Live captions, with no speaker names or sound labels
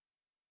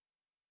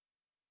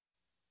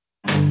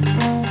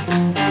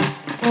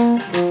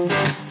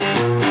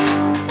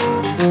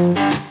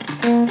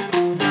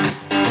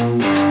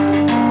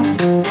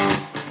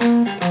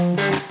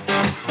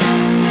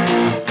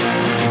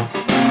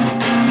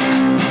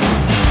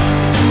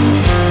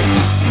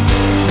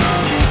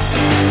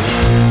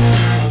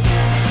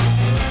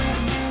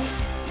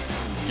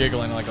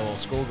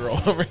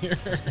over here.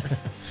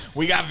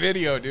 We got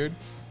video, dude.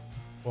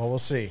 Well, we'll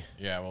see.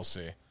 Yeah, we'll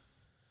see.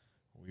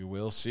 We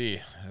will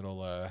see.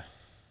 It'll,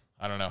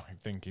 I don't know. The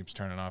thing keeps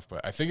turning off,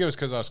 but I think it was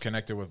because I was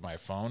connected with my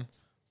phone.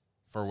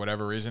 For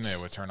whatever reason, it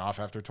would turn off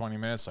after 20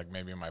 minutes. Like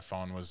maybe my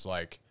phone was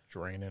like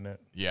draining it.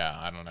 Yeah,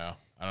 I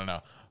don't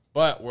know.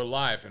 But we're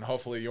live, and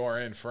hopefully you're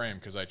in frame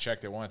because I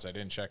checked it once. I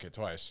didn't check it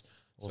twice.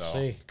 We'll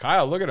see.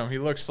 Kyle, look at him. He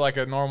looks like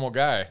a normal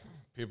guy.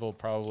 People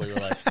probably were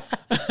like,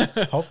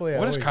 hopefully,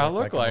 what does Kyle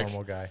look like? A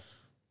normal guy.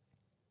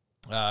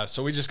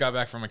 So we just got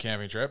back from a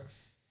camping trip.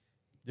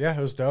 Yeah,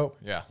 it was dope.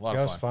 Yeah, a lot of fun.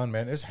 It was fun,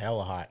 man. It's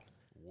hella hot.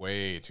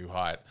 Way too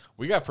hot.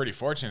 We got pretty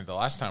fortunate the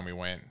last time we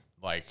went,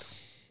 like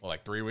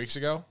 3 weeks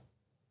ago.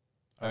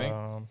 I think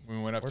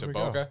we went up to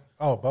Boca.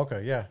 Oh,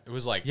 Boca, yeah. It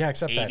was like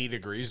except 80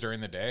 degrees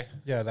during the day.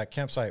 Yeah, that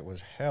campsite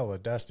was hella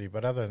dusty,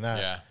 but other than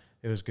that,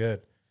 it was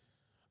good.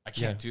 I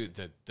can't do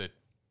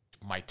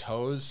my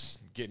toes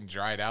getting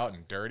dried out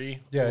and dirty.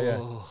 Yeah.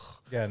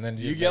 Yeah, and then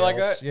you get like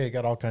that? Yeah, you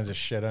got all kinds of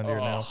shit under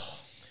your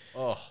nails.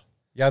 Oh.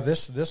 Yeah,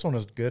 this one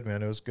was good,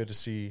 man. It was good to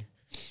see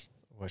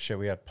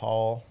we had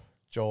Paul,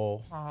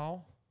 Joel,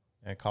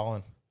 and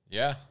Colin.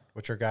 Yeah.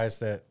 Which are guys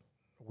that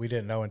we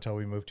didn't know until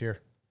we moved here.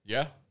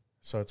 Yeah.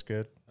 So it's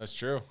good. That's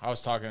true. I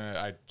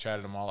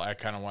chatted them all. I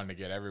kind of wanted to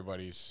get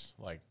everybody's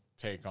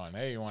take on,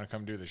 hey, you want to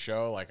come do the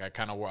show?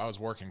 I was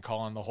working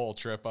Colin the whole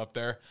trip up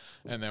there,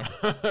 and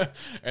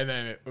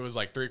then it was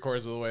like 3/4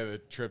 of the way the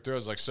trip through. I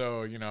was like,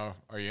 so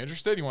are you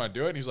interested? You want to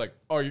do it? And he's like,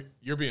 oh,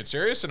 you're being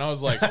serious? And I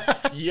was like,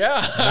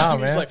 yeah. No,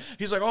 man.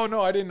 He's like, oh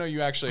no, I didn't know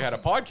you actually had a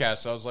podcast.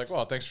 So I was like,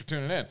 well, thanks for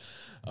tuning in.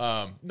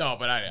 No,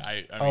 but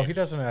I mean, he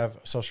doesn't have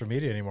social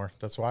media anymore.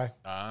 That's why.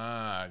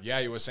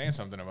 Yeah, he was saying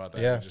something about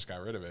that. Yeah. He just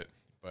got rid of it.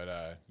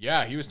 But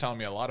yeah, he was telling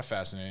me a lot of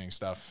fascinating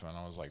stuff, and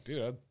I was like,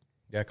 dude,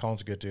 yeah,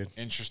 Colin's a good dude.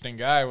 Interesting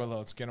guy. Well,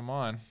 let's get him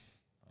on.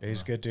 Yeah,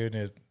 he's a good dude,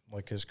 and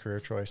his career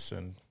choice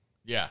and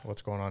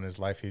what's going on in his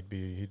life, he'd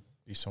be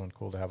someone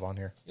cool to have on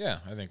here. Yeah,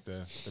 I think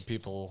the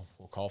people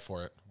will call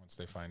for it once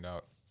they find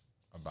out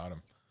about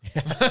him.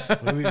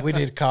 we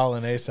need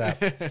Colin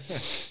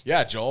ASAP.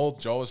 Yeah, Joel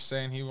was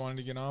saying he wanted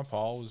to get on.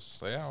 Paul was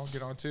like, yeah, I'll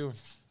get on too.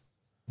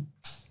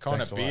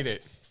 Kona beat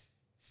it.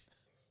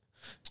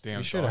 Damn,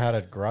 you should have had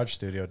a garage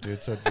studio,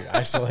 dude, so it'd be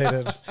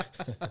isolated.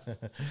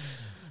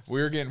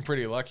 We were getting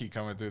pretty lucky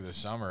coming through the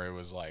summer. It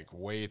was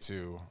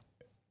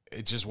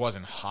it just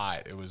wasn't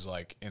hot. It was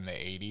like in the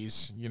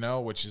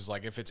 80s, which is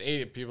like if it's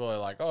 80, people are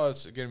like, oh,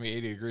 it's going to be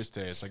 80 degrees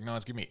today. It's like, no,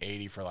 it's going to be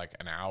 80 for like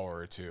an hour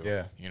or two.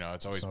 Yeah.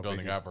 It's always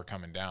building up or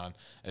coming down,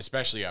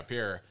 especially up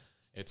here.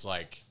 It's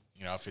like,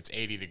 if it's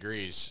 80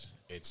 degrees,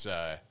 it's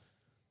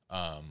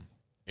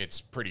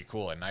pretty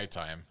cool at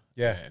nighttime.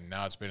 Yeah. And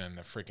now it's been in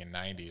the freaking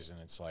 90s, and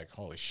it's like,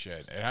 holy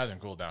shit. It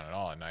hasn't cooled down at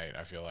all at night,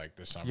 I feel like,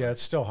 this summer. Yeah,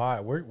 it's still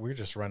hot. We're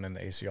just running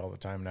the AC all the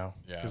time now.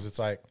 Yeah. Because it's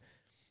like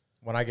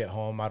when I get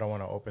home, I don't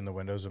want to open the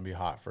windows and be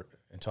hot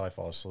until I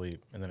fall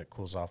asleep, and then it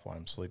cools off while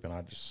I'm sleeping.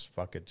 I just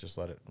just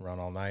let it run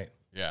all night.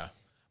 Yeah.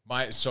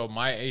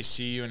 My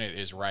AC unit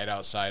is right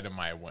outside of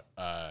my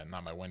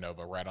not my window,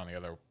 but right on the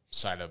other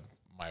side of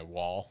my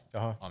wall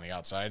on the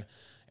outside.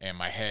 And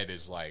my head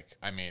is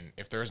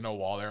if there's no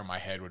wall there, my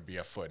head would be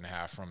 1.5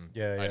 feet from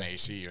an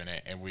AC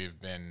unit. And we've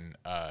been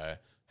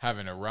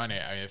having to run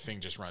it. I mean, the thing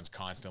just runs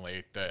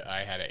constantly. I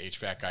had an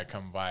HVAC guy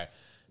come by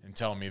and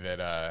tell me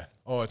that,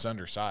 it's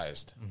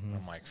undersized. Mm-hmm.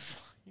 I'm like,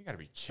 you got to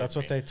be kidding That's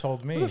what they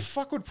told me. Who the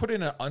fuck would put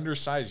in an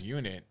undersized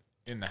unit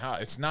in the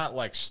house? It's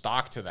not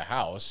stock to the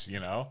house,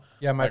 Yeah,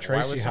 my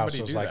Tracy house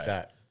was like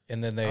that.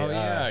 And then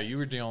they... you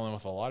were dealing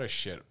with a lot of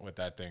shit with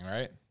that thing,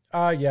 right?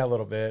 Yeah, a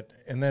little bit.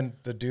 And then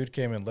the dude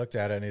came and looked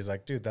at it, and he's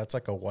like, dude, that's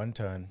like a 1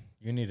 ton.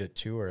 You need a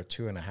 2 or a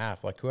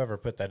 2.5. Like, whoever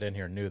put that in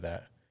here knew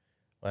that.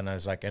 And I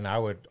was like, and I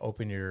would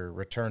open your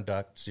return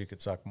duct so you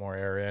could suck more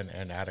air in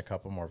and add a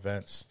couple more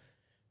vents.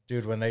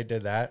 Dude, when they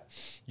did that,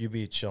 you'd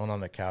be chilling on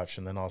the couch,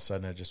 and then all of a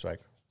sudden it just and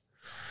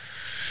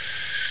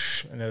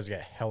it was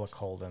get hella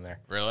cold in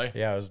there. Really?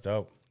 Yeah, it was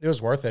dope. It was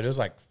worth it. It was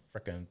like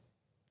freaking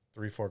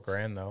 $3-4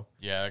 grand, though.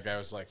 Yeah, that guy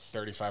was like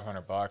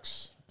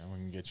 $3,500, and we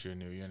can get you a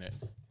new unit.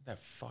 That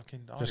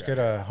fucking dog. Just get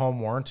a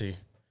home warranty.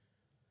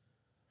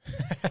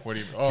 What do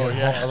you? Oh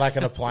yeah, like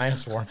an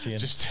appliance warranty, and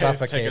just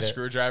suffocate take a it.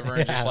 Screwdriver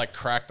and just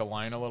crack the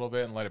line a little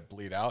bit and let it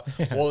bleed out.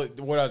 Yeah. Well,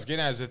 what I was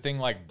getting at is the thing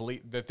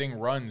the thing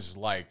runs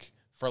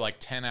for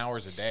 10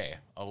 hours a day,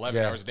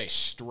 11 hours a day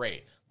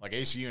straight. Like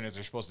AC units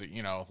are supposed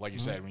to, like you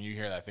said, when you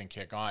hear that thing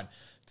kick on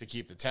to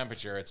keep the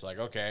temperature, it's like,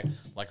 okay,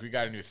 we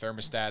got a new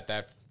thermostat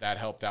that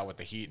helped out with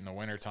the heat in the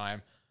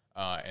wintertime,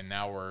 and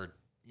now we're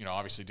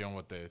obviously dealing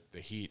with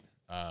the heat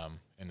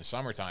in the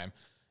summertime.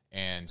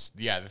 And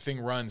the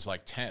thing runs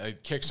 10,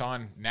 it kicks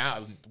on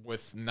now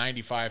with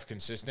 95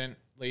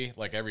 consistently,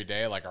 every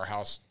day. Our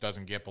house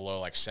doesn't get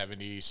below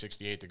 70,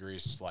 68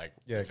 degrees,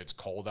 if it's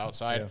cold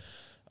outside.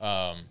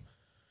 Yeah.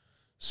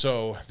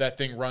 So that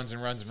thing runs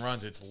and runs and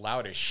runs. It's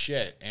loud as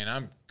shit.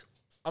 And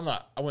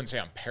I wouldn't say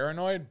I'm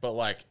paranoid, but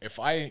like if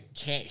I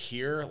can't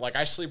hear, like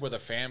I sleep with a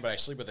fan, but I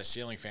sleep with a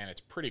ceiling fan.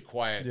 It's pretty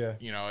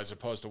quiet, you know, as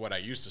opposed to what I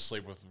used to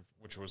sleep with,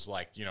 which was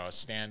like, you know, a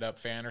stand-up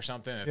fan or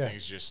something. And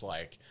things just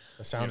like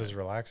the sound is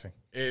relaxing.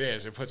 It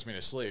is. It puts me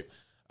to sleep.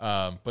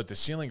 But the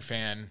ceiling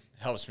fan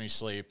helps me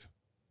sleep.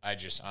 I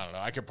don't know.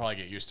 I could probably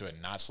get used to it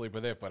and not sleep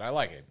with it, but I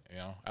like it. You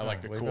know, I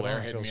like the cool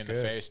air hitting me in the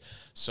face.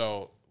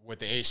 So with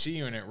the AC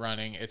unit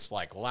running, it's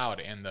like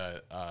loud, and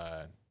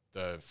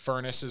the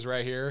furnace is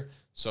right here.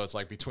 So it's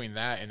like between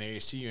that and the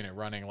AC unit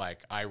running, like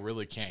I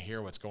really can't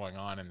hear what's going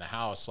on in the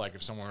house. Like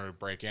if someone were to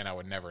break in, I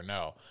would never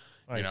know.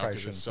 You know,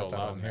 because it's so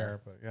loud in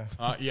here. But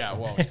yeah. Yeah.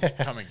 Well,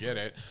 come and get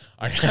it.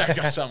 I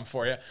got something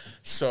for you.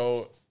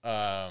 So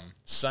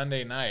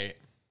Sunday night,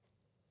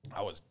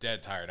 I was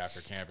dead tired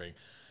after camping.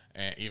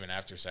 And even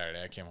after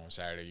Saturday, I came home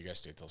Saturday. You guys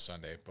stayed till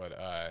Sunday. But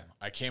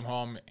I came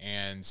home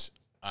and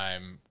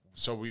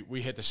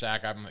we hit the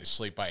sack. I'm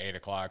asleep by 8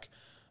 o'clock.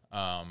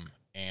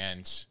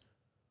 And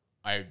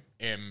I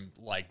am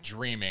like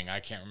dreaming.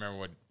 I can't remember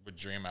what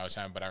dream I was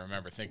having, but I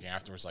remember thinking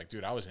afterwards, like,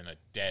 dude, I was in a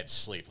dead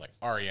sleep, like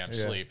REM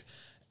sleep.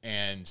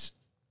 And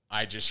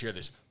I just hear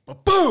this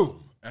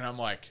boom. And I'm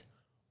like,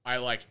 I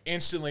like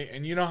instantly,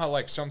 and you know how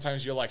like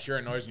sometimes you'll like hear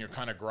a noise and you're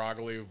kind of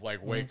groggily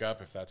like wake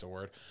up, if that's a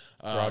word.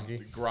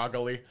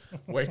 Groggily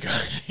wake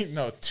up.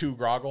 No, too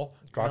groggle.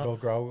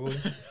 Groggly.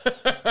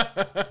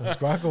 It's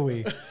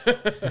groggly.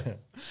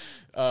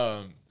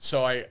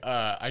 So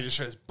I just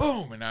heard this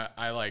boom, and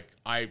I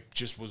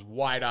just was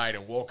wide eyed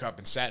and woke up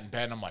and sat in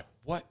bed, and I'm like,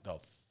 what the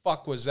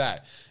fuck was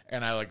that?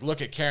 And I like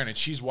look at Karen, and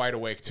she's wide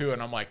awake too,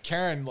 and I'm like,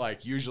 Karen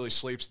like usually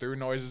sleeps through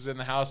noises in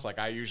the house. Like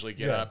I usually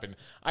get up and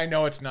I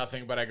know it's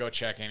nothing, but I go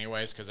check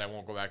anyways because I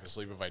won't go back to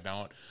sleep if I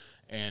don't.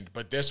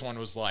 But this one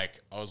was like,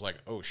 I was like,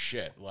 oh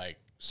shit, like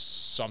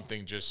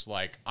something just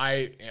like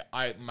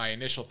my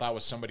initial thought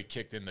was somebody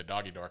kicked in the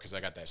doggy door because I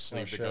got that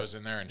sleeve that goes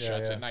in there and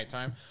shuts at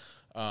nighttime.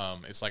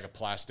 It's like a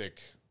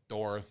plastic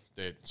door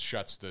that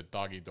shuts the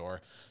doggy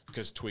door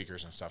because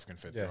tweakers and stuff can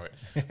fit through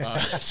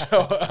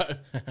it.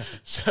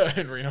 So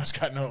and Reno's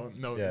got no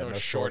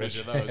shortage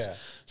of those.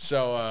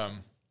 So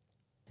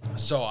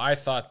I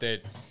thought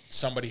that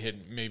somebody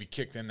had maybe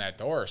kicked in that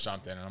door or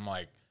something, and I'm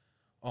like,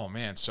 oh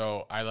man.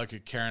 So I look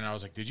at Karen and I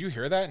was like, did you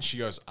hear that? And she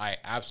goes,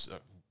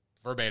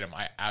 verbatim,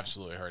 I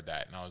absolutely heard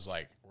that. And I was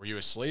like, were you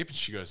asleep? And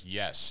she goes,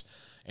 yes.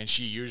 And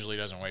she usually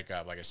doesn't wake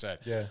up, like I said.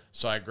 Yeah.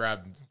 So I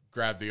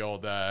grabbed the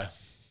old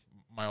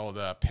my old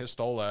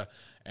pistola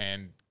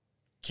and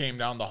came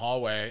down the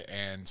hallway,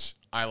 and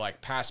I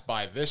like passed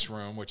by this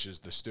room, which is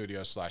the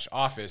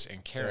studio/office,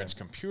 and Karen's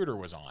computer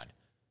was on.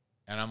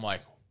 And I'm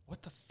like,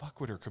 what the fuck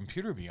would her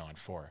computer be on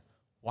for?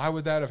 Why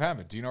would that have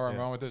happened? Do you know where I'm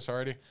going with this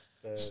already?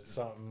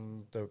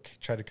 Something that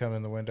tried to come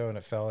in the window and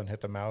it fell and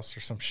hit the mouse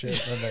or some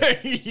shit and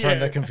they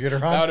turned the computer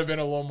on. That would have been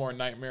a little more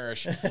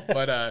nightmarish.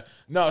 But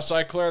no, so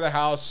I clear the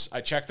house.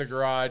 I check the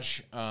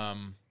garage.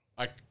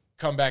 I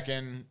come back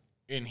in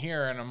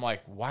here and I'm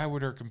like, why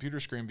would her computer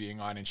screen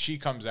being on? And she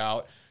comes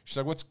out. She's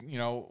like,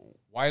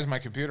 why is my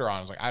computer on?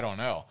 I was like, I don't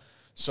know.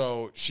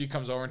 So she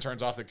comes over and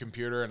turns off the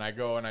computer, and I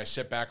go and I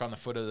sit back on the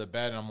foot of the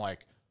bed and I'm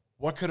like,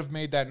 what could have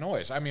made that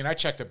noise? I mean, I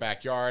checked the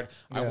backyard.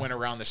 I went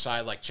around the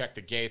side, like checked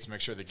the gates, make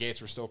sure the gates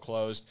were still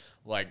closed.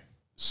 Like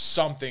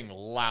something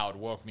loud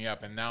woke me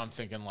up. And now I'm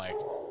thinking like,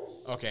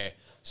 okay,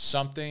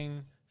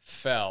 something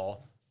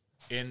fell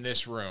in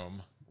this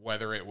room,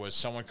 whether it was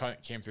someone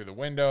came through the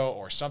window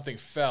or something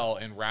fell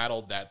and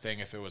rattled that thing.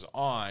 If it was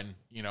on,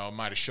 it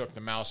might have shook the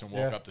mouse and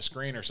woke up the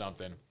screen or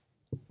something.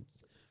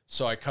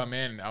 So I come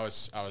in, I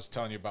was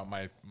telling you about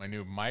my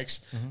new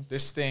mics. Mm-hmm.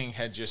 This thing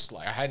had just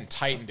like, I hadn't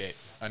tightened it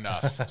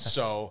enough.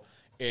 So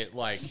it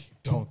like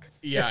dunk.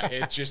 Yeah,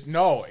 it just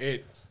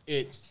it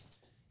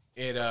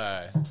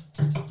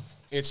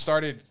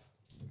started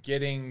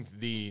getting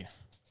the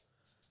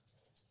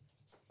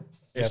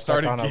it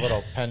started on a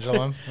little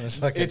pendulum.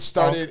 It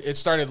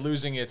started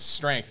losing its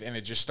strength, and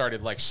it just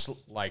started like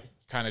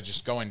kind of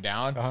just going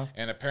down. Uh-huh.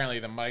 And apparently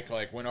the mic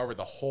like went over,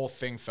 the whole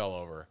thing fell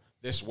over.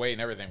 This weight and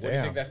everything. What do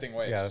you think that thing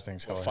weighs? Yeah, that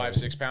thing's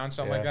 5-6 pounds,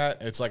 something like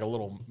that. It's like a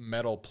little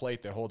metal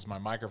plate that holds my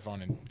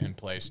microphone in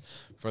place.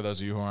 For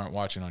those of you who aren't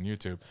watching on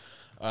YouTube,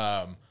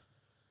 and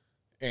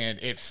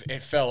it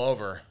fell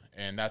over,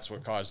 and that's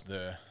what caused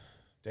the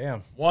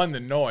the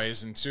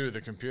noise, and two,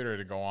 the computer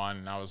to go on.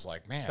 And I was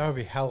like, man, that would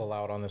be hella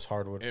loud on this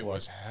hardwood floor. It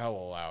was hella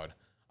loud.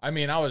 I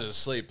mean, I was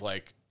asleep.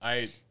 Like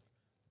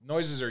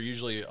noises are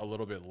usually a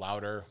little bit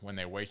louder when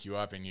they wake you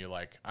up, and you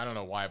like, I don't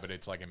know why, but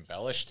it's like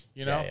embellished,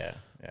 Yeah,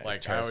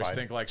 like I always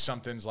think like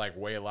something's like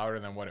way louder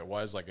than what it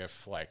was. Like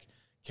if like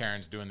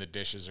Karen's doing the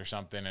dishes or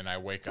something and I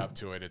wake up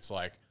to it, it's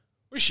like,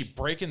 was she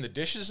breaking the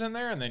dishes in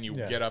there? And then you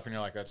get up and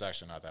you're like, that's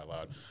actually not that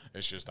loud.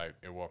 It's just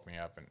it woke me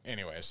up. And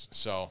anyways,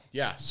 so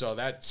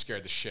that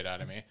scared the shit out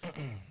of me.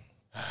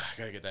 I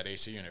gotta get that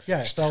AC unit fixed.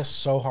 Yeah, it fell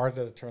so hard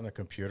that it turned the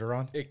computer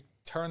on. It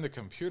turned the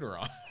computer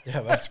on.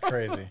 Yeah, that's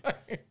crazy.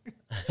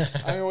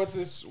 I mean, what's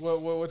this?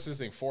 What's this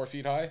thing? 4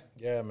 feet high?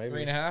 Yeah, maybe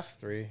 3.5.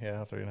 3, 3.5.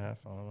 I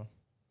don't know.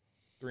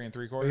 3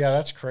 3/4. But yeah,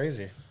 that's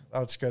crazy. That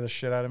would scare the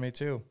shit out of me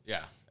too.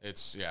 Yeah,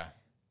 it's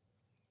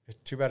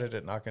Too bad it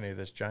didn't knock any of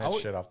this giant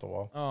shit off the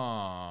wall.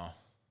 Oh,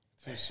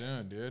 too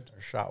soon, dude.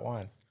 Or shot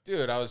one.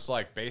 Dude, I was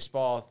like,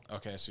 baseball.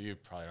 Okay, so you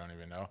probably don't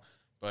even know.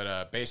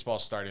 But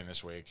baseball's starting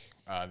this week.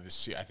 I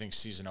think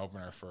season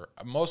opener for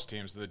most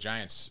teams. The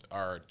Giants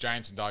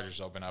and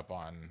Dodgers open up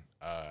on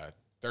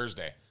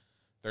Thursday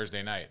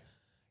night.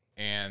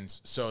 And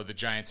so the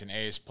Giants and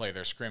A's play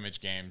their scrimmage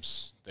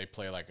games. They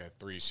play like a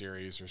 3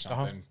 series or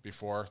something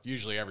before.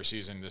 Usually every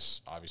season.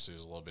 This obviously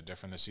is a little bit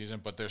different this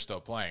season, but they're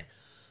still playing.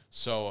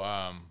 So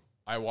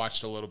I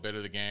watched a little bit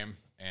of the game,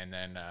 and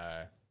then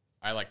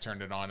I like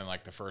turned it on in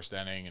like the first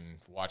inning and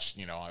watched,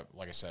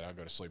 like I said, I'll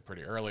go to sleep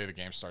pretty early. The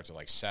game starts at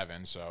like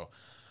 7. So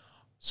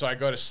I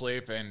go to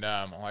sleep and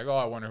I'm like, oh,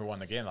 I wonder who won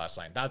the game last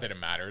night. Not that it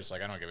matters.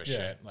 Like, I don't give a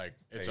shit. Like,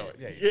 it's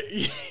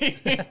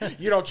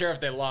you don't care if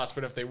they lost,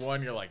 but if they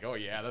won, you're like, oh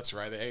yeah, that's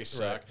right. The A's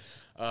suck.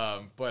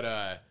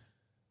 Right.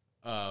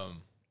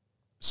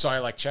 So I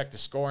like check the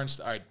score and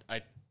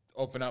I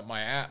open up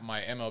my app,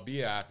 my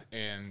MLB app,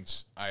 and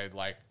I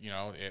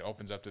it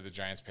opens up to the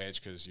Giants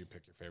page because you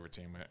pick your favorite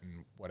team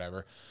and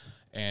whatever.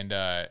 And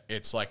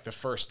it's like the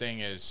first thing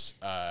is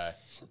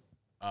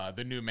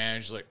the new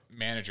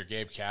manager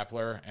Gabe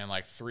Kapler and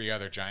like 3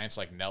 other Giants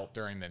like knelt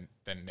during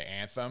the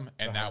anthem,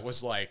 and that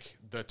was like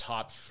the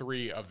top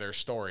 3 of their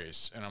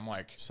stories. And I'm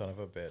like, son of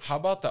a bitch. How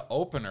about the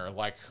opener?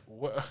 Like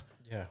what?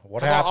 Yeah,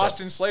 what happened? happened?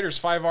 Austin Slater's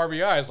 5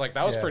 RBIs. Like,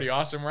 that was pretty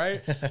awesome, right?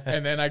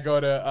 And then I go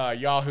to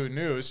Yahoo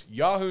News.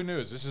 Yahoo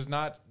News. This is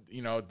not, I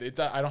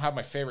don't have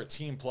my favorite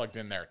team plugged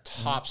in there.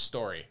 Top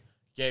story.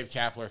 Gabe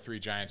Kapler, 3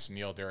 Giants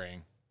kneel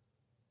during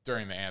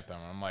the anthem.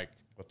 I'm like,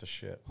 what the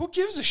shit? Who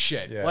gives a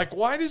shit? Yeah. Like,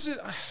 why does it?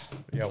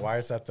 Yeah, why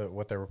is that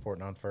what they're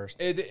reporting on first?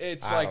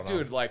 It's like,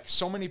 dude, like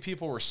so many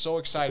people were so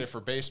excited for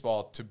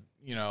baseball to,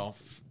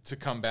 to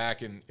come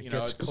back and, it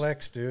gets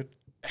clicks, dude.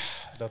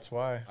 That's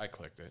why. I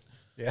clicked it.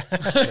 Yeah.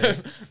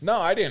 No,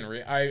 I didn't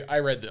read. I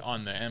read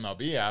on the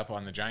MLB app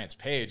on the Giants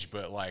page,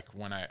 but like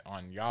when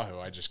on Yahoo,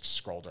 I just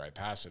scrolled right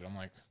past it. I'm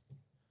like,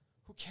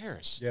 who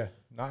cares? Yeah.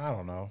 No, I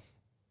don't know.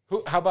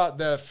 How about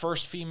the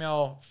first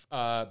female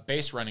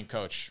base running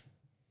coach?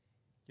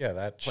 Yeah,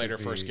 that played her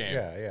first game.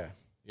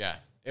 Yeah.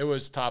 It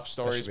was top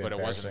stories, but it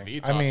wasn't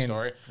the top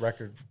story.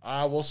 Record.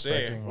 We'll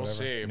see. We'll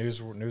see.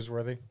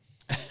 Newsworthy.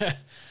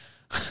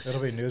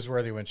 It'll be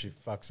newsworthy when she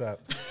fucks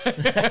up.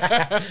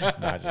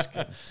 No, just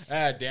kidding.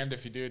 Damned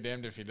if you do,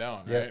 damned if you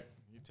don't, yep. Right?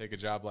 You take a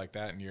job like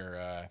that and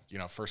you're,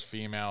 first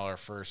female or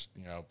first,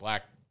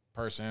 black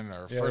person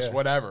or first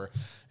whatever.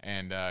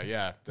 And,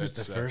 that's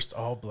the first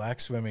all-black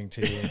swimming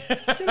team.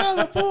 Get out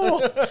of the pool.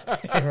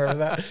 Remember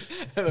that?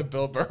 The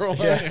Bill Burr one?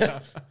 Yeah.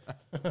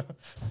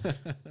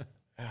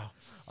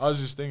 I was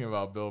just thinking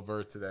about Bill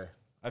Burr today.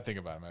 I think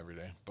about him every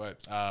day.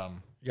 But,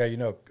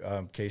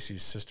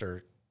 Casey's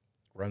sister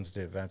runs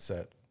the events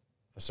at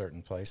a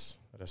certain place,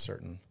 at a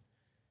certain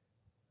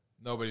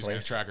Nobody's going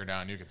to track her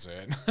down. You can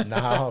say it.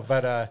 No,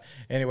 but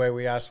anyway,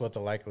 we asked what the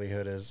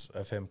likelihood is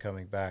of him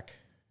coming back.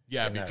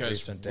 Yeah,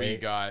 because we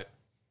got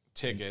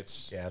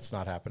tickets. Yeah, it's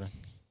not happening.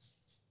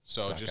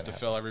 So just to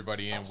fill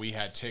everybody in, we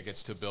had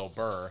tickets to Bill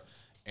Burr,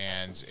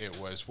 and it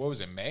was, what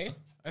was it, May,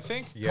 I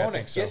think? Yeah, I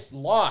think so. Get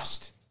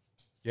lost.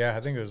 Yeah,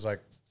 I think it was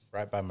like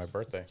right by my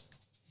birthday.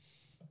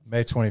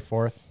 May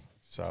 24th.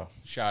 So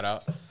shout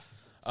out.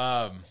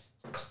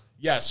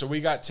 Yeah, so we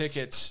got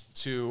tickets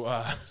to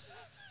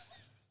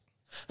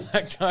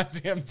that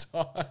goddamn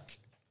dog.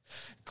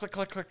 Click,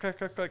 click, click, click,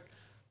 click, click.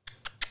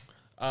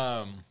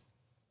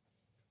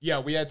 Yeah,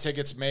 we had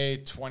tickets May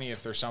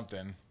 20th or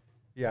something.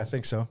 Yeah, I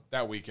think so.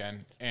 That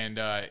weekend. And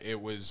it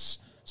was,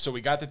 so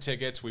we got the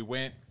tickets. We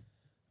went,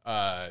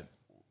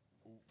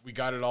 we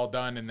got it all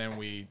done, and then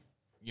we,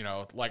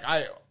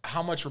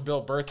 how much were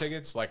Bill Burr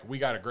tickets? Like, we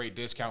got a great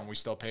discount, and we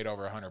still paid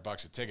over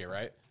 $100 a ticket,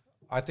 right?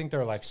 I think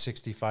they're like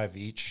 65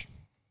 each.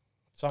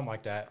 Something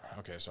like that.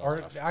 Okay, so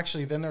or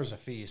actually, then there's a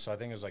fee, so I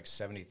think it was like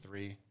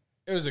 73.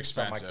 It was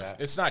expensive. Like that.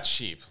 It's not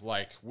cheap.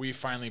 Like, we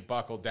finally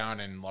buckled down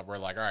and we're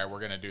like, all right, we're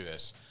gonna do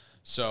this.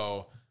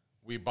 So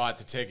we bought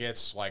the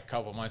tickets like a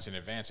couple months in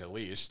advance, at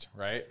least,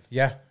 right?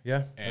 Yeah.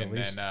 And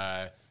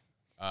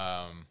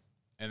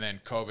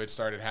then COVID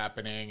started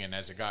happening, and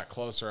as it got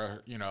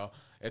closer,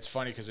 it's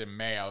funny because in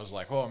May I was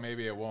like, oh,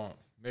 maybe it won't.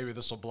 Maybe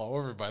this will blow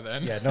over by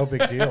then. Yeah, no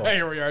big deal.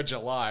 Here we are,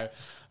 July.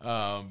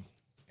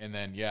 And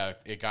then,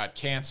 it got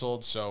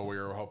canceled, so we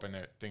were hoping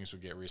that things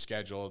would get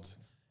rescheduled,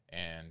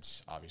 and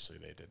obviously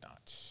they did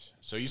not.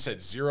 So you said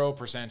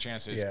 0%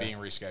 chance it's being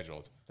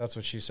rescheduled. That's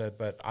what she said,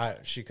 but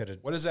she could have.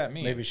 What does that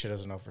mean? Maybe she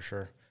doesn't know for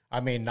sure.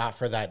 I mean, not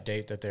for that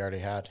date that they already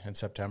had in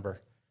September.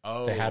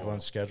 Oh. They had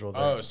one scheduled.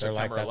 They're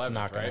like, that's 11th,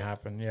 not going to right?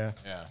 happen. Yeah.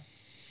 Yeah.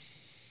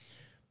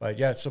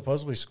 But,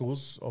 supposedly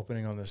school's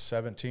opening on the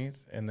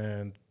 17th, and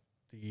then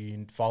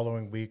the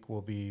following week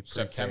will be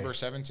pre-K. September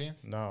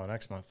 17th? No,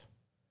 next month.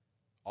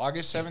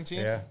 August 17th?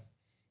 Yeah.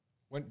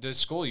 When does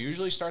school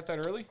usually start that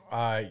early?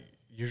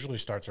 Usually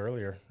starts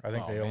earlier. I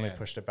think they only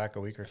pushed it back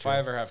a week or two. If I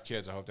ever have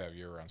kids, I hope to have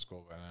year-round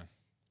school by then.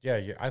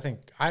 Yeah, I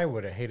think I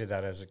would have hated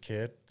that as a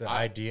kid, the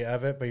idea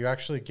of it, but you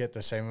actually get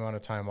the same amount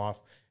of time off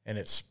and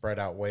it's spread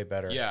out way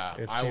better. Yeah,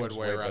 it I would seems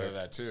way rather better.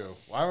 that too.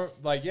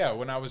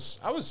 When I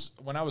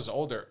was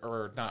older,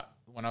 or not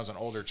when I was an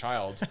older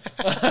child.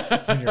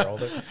 When you're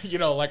older, You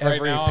know, like every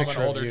right now I'm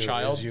picture an of older you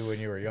child. is you when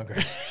you were younger.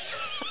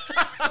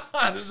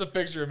 This is a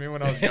picture of me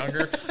when I was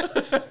younger.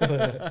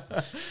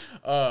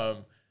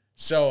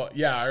 So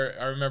yeah,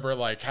 I remember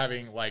like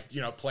having like,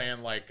 you know,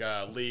 playing like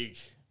league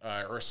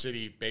or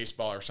city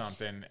baseball or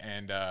something,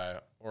 and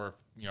or,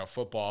 you know,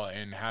 football,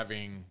 and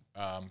having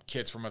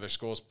kids from other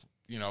schools,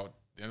 you know,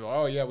 and,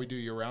 oh yeah, we do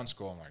year-round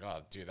school. I'm like,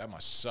 oh dude, that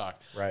must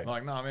suck. Right. I'm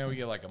like, no man, we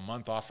get like a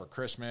month off for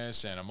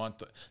Christmas and a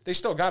month. They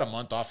still got a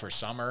month off for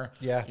summer.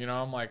 Yeah. You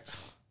know, I'm like,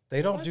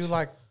 They don't do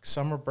like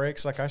summer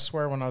breaks. Like I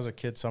swear, when I was a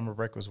kid, summer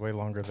break was way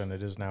longer than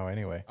it is now.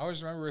 Anyway, I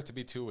always remember it to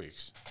be 2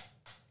 weeks.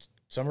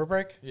 summer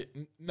break?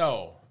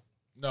 No.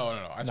 I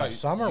No, thought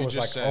summer you was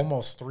just like said,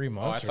 almost 3 Oh, I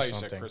months thought or you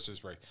something. said Christmas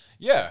break.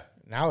 Yeah,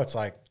 Now it's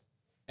like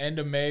end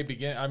of May,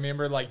 begin. I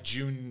remember like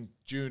June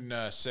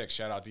 6th.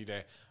 Shout out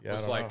D-Day. Yeah,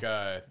 Was I don't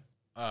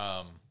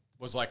like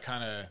was like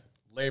kind of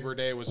Labor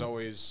Day was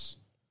always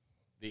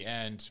the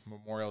end.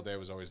 Memorial Day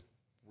was always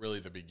really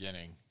the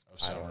beginning of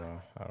I summer. don't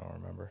know. I don't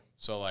remember.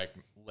 So like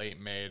late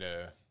May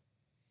to,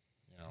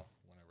 you know,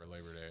 whenever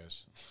Labor Day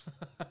is.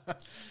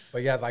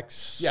 But yeah, like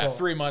Yeah, so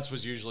 3 months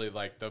was usually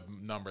like the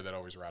number that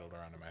always rattled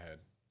around in my head.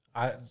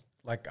 I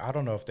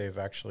don't know if they've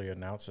actually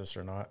announced this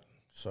or not.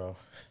 So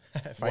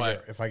if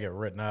What? I get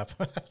written up,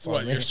 that's What,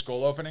 on me. your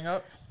school opening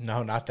up?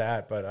 No, not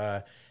that.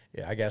 But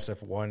yeah, I guess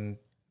if one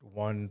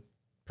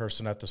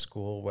person at the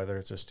school, whether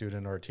it's a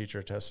student or a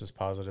teacher, tests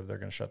positive, they're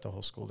going to shut the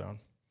whole school down.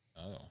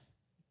 Oh.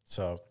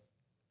 So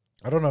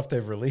I don't know if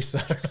they've released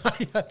that or not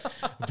yet,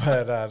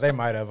 but they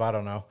might have. I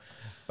don't know.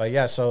 But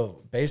yeah,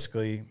 so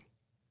basically,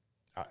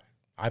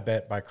 I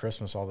bet by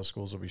Christmas all the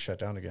schools will be shut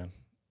down again,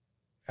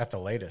 at the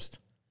latest.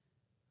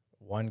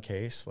 One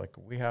case, like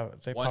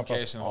they One pop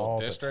case up in the whole all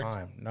district? the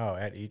time. No,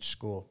 at each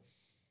school.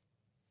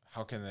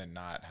 How can that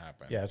not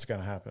happen? Yeah, it's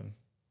gonna happen.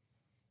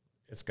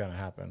 It's gonna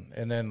happen.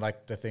 And then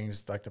like the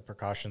things, like the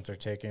precautions they're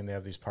taking, they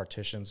have these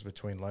partitions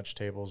between lunch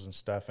tables and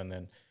stuff, and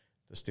then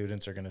the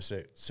students are gonna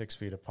sit 6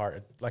 feet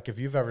apart. Like if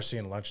you've ever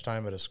seen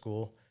lunchtime at a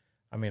school,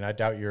 I mean, I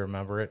doubt you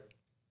remember it,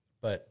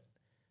 but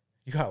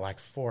you got like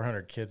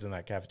 400 kids in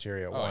that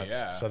cafeteria at once.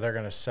 Yeah. So they're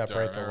gonna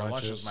separate the Lunch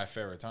lunches. was my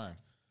favorite time.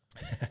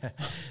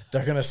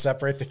 They're gonna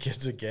separate the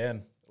kids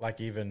again,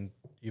 like even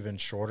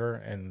shorter,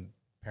 and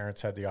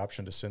parents had the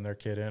option to send their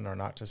kid in or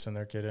not to send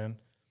their kid in.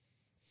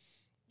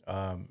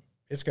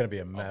 It's gonna be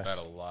a I mess.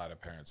 bet a lot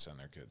of parents send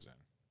their kids in.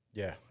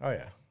 Yeah. Oh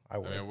yeah. I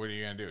would. I mean, what are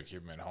you gonna do?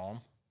 Keep them at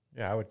home?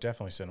 Yeah, I would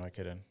definitely send my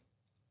kid in.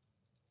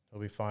 He'll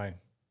be fine. Do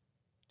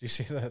you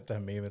see that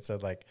meme? It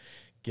said like,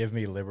 "Give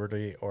me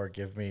liberty or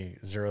give me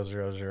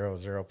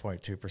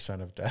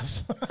 0.2% of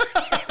death."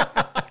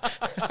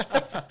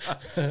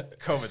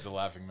 COVID's a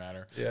laughing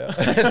matter. Yeah.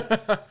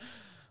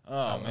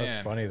 Oh man, That's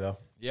funny though.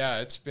 Yeah,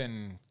 it's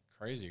been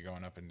crazy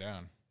going up and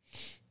down,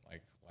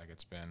 like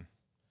it's been.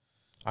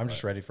 I'm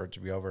just ready for it to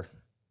be over.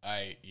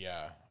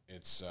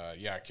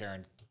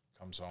 Karen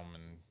comes home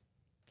and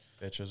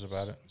Bitches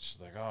about it. she's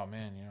like, oh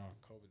man, you know,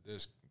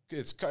 COVID.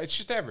 It's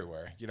just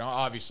everywhere. You know,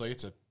 obviously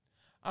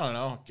I don't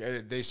know.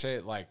 They say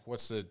it like,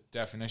 what's the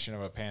definition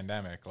of a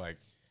pandemic? Like,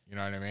 you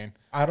know what I mean?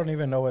 I don't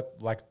even know what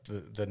like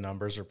the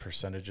numbers or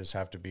percentages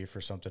have to be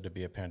for something to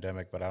be a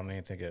pandemic, but I don't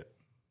even think it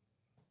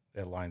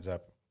lines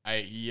up.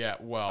 I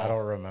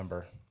don't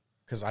remember,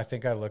 because I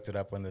think I looked it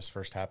up when this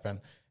first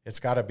happened. It's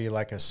got to be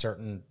like a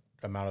certain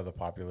amount of the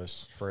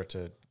populace for it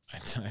to.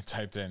 I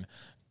typed in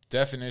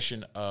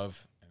definition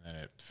of, and then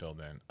it filled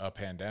in a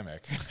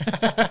pandemic.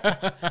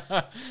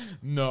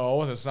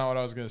 No, that's not what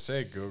I was going to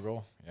say,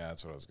 Google. Yeah,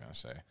 that's what I was going to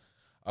say.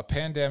 A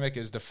pandemic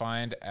is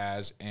defined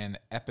as an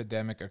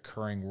epidemic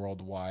occurring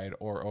worldwide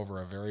or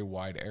over a very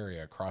wide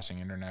area, crossing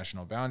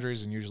international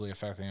boundaries and usually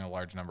affecting a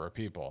large number of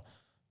people.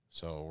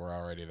 So we're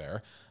already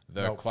there.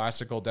 The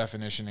classical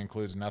definition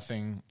includes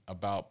nothing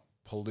about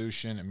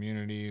pollution,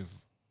 immunity.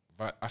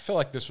 I feel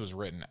like this was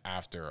written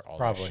after all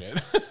this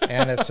shit.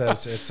 And it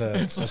says it's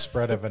a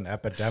spread of an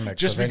epidemic.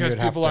 Just so because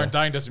people aren't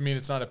dying doesn't mean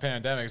it's not a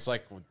pandemic. It's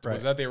like, Right.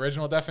 Was that the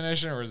original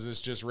definition, or is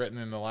this just written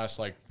in the last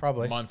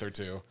Probably. month or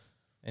two?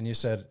 And you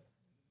said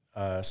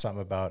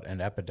something about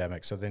an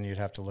epidemic, so then you'd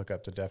have to look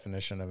up the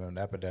definition of an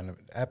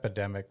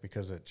epidemic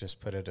because it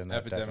just put it in that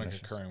Epidemic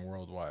definition. occurring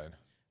worldwide.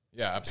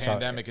 Yeah, a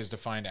pandemic is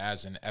defined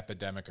as an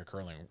epidemic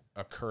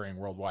occurring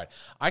worldwide.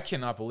 I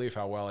cannot believe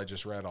how well I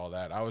just read all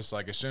that. I was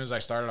like, as soon as I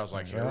started, I was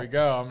like, here we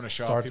go. I'm going to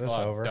show people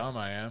how dumb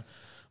I am.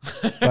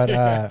 But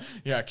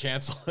yeah,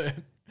 cancel it.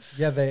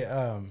 yeah, they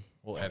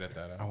We'll edit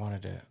that I out.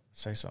 wanted to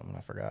say something, I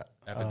forgot.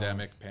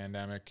 Epidemic,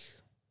 pandemic.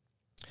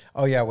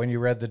 Oh yeah, when you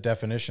read the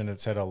definition, it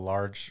said a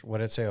large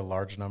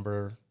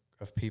number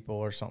of people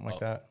or something like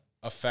that.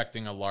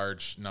 Affecting a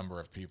large number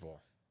of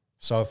people.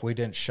 So if we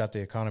didn't shut the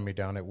economy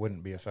down, it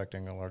wouldn't be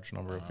affecting a large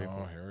number of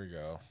people. Oh, here we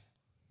go.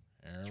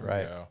 Here we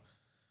right. go.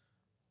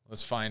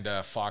 Let's find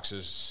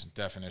Fox's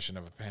definition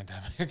of a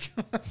pandemic.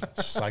 It's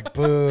just like,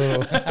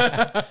 boo.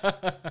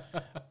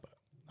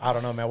 I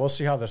don't know, man. We'll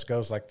see how this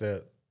goes. Like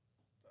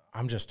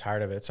I'm just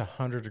tired of it. It's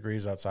 100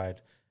 degrees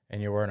outside,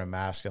 and you're wearing a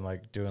mask and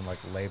like doing like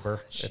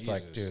labor. Jesus. It's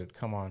like, dude,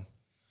 come on.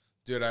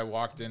 Dude, I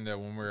walked into,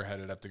 when we were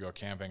headed up to go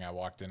camping, I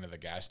walked into the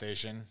gas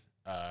station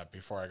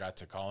before I got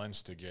to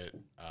Collins to get,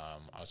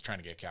 I was trying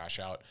to get cash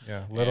out.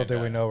 Yeah, little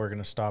did we know we're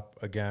going to stop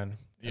again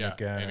and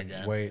again,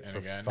 and wait and for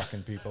again.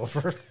 fucking people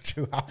for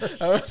 2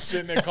 hours. I was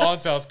sitting at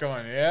Collins' house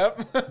going, yep.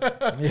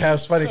 Yeah,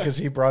 it's funny because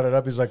he brought it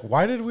up. He's like,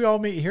 why did we all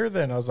meet here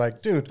then? I was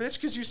like, dude. Bitch,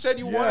 because you said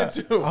you Yeah.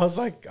 wanted to. I was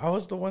like, I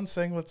was the one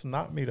saying let's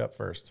not meet up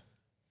first.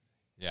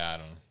 Yeah, I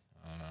don't know.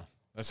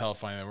 That's hella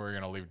funny that we were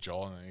going to leave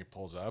Joel and then he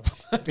pulls up.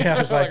 Yeah, I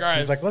was like, all right,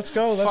 he's like, let's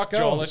go, let's fuck go.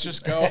 Joel, let's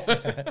just go.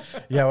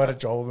 Yeah, when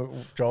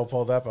Joel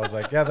pulled up, I was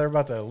like, yeah, they're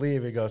about to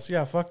leave. He goes,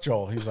 yeah, fuck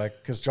Joel. He's like,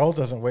 because Joel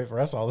doesn't wait for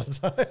us all the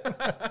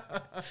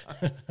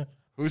time.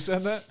 Who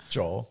said that?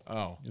 Joel.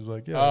 Oh. He's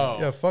like,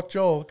 yeah, fuck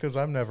Joel, because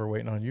I'm never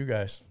waiting on you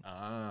guys.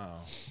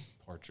 Oh,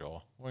 poor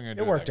Joel. What are you gonna do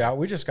It with worked that out.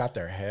 We just got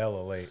there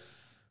hella late.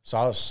 So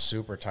I was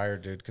super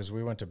tired, dude, because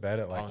we went to bed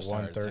at like was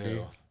tired 1:30,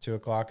 too. 2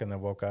 o'clock, and then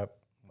woke up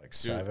like Dude,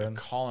 7.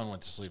 Colin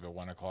went to sleep at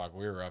 1 o'clock.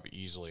 We were up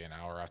easily an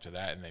hour after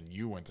that, and then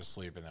you went to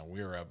sleep, and then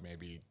we were up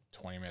maybe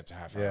 20 minutes, a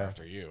half hour Yeah.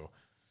 after you.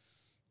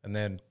 And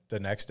then the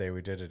next day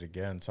we did it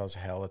again. So I was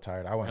hella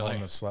tired. I went Really?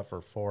 home and slept for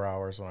 4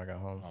 hours when I got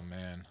home. Oh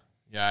man,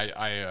 yeah.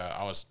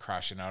 I was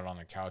crashing out on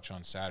the couch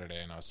on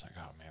Saturday, and I was like,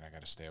 oh man, I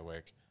got to stay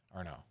awake.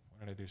 Or no,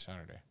 what did I do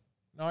Saturday?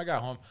 No, I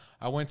got home.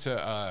 I went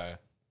to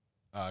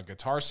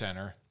Guitar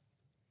Center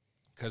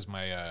because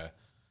my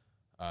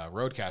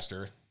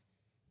Roadcaster,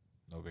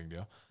 no big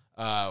deal.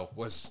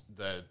 Was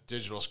the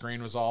digital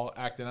screen was all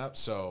acting up,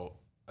 so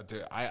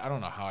I don't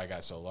know how I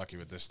got so lucky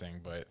with this thing,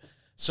 but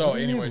so What do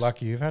you mean anyways,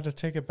 lucky. You've had to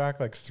take it back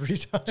like 3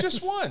 times.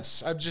 just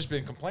once. I've just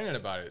been complaining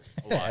about it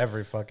a lot.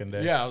 Every fucking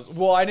day. Yeah,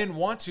 well, I didn't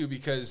want to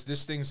because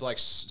this thing's like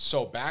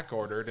so back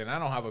ordered, and I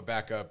don't have a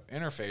backup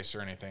interface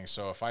or anything.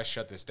 So if I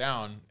shut this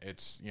down,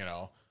 it's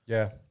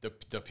Yeah.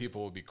 the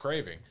people will be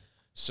craving.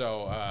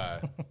 So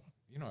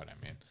you know what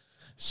I mean.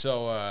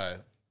 So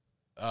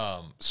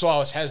so I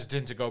was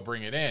hesitant to go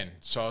bring it in.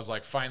 So I was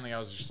like, finally, I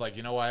was just like,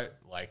 you know what?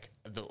 Like,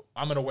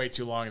 I'm gonna wait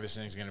too long, and this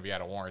thing's gonna be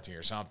out of warranty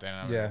or something.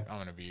 I'm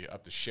gonna be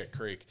up the shit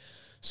creek.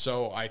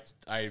 So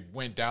I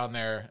went down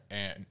there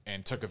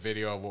and took a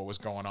video of what was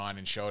going on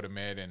and showed him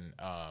it, and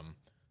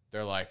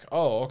they're like,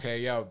 oh, okay,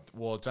 yeah,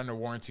 well, it's under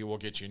warranty. We'll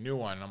get you a new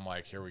one. And I'm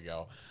like, here we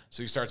go.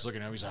 So he starts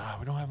looking at it. He's like,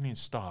 we don't have any in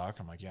stock.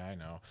 I'm like, yeah, I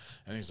know.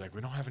 And he's like, we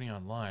don't have any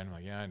online. I'm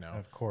like, yeah, I know.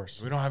 Of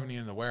course. We don't have any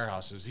in the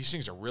warehouses. These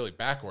things are really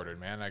back ordered,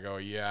 man. I go,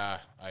 yeah,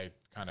 I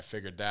kind of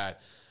figured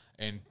that.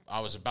 And I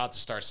was about to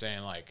start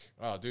saying like,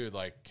 oh, dude,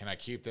 like, can I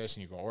keep this?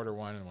 And you go order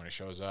one. And when it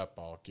shows up,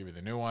 I'll give you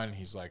the new one.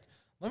 He's like,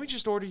 let me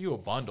just order you a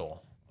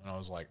bundle. And I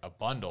was like, a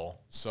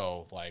bundle?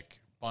 So like,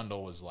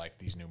 bundle was like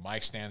these new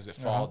mic stands that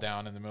fall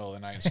down in the middle of the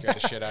night and scare the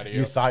shit out of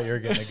you. You thought you were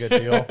getting a good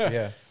deal.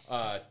 Yeah.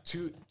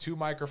 Two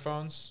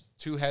microphones,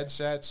 2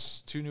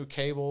 headsets, 2 new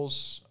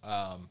cables,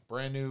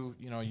 brand new,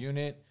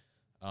 unit.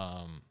 It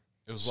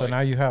was So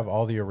now you have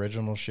all the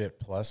original shit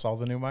plus all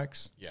the new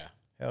mics? yeah.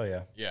 Hell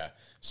yeah. Yeah.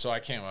 So I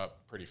came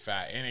up pretty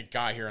fat, and it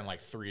got here in like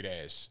 3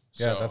 days.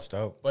 Yeah, So, that's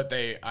dope. But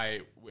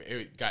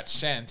it got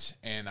sent,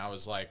 and I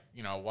was like,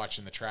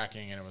 watching the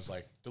tracking, and it was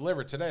like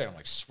delivered today. And I'm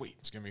like, sweet,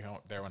 it's gonna be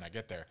there when I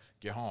get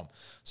home.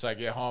 So I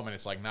get home, and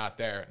it's like not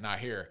there, not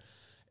here.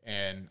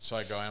 And so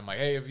I go, and I'm like,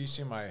 hey, have you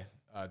seen my?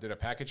 Did a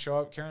package show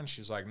up, Karen?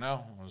 She's like,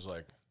 no. I was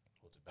like,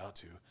 well, it's about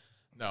to.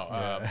 No.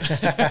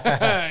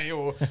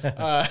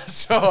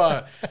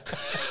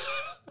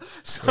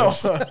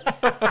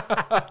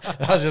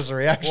 That was just a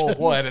reaction.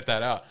 We'll edit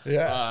that out.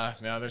 Yeah.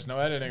 No, there's no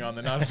editing on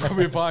the Not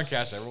Appropriate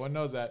Podcast. Everyone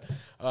knows that.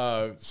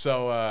 Well,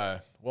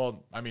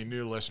 I mean,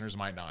 new listeners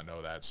might not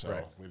know that, so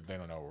Right. they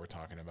don't know what we're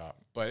talking about.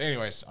 But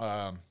anyways,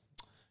 what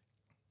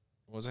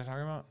was I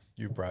talking about?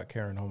 You brought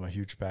Karen home a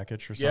huge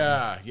package or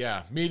something?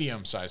 Yeah,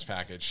 medium-sized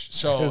package.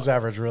 So It was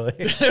average, really.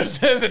 it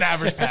was an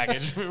average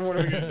package. What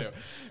are we gonna do?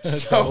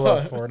 Double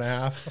up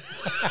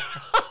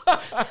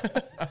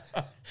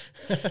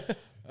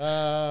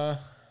 4.5.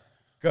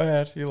 Go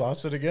ahead. You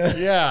lost it again.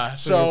 Yeah.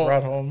 So you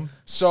brought home.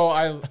 So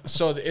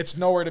it's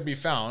nowhere to be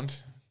found.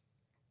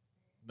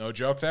 No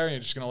joke there. You're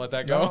just gonna let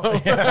that go? No.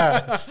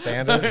 Yeah.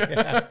 Standard.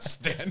 Yeah.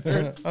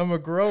 Standard. I'm a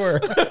grower.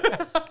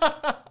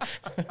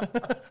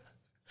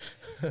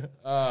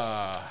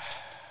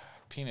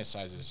 Penis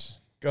sizes.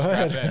 Go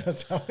Strap ahead. in.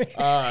 Tell me.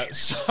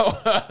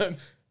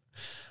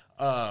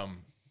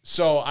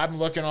 So I'm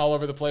looking all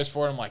over the place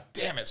for it. I'm like,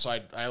 damn it. So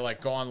I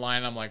like go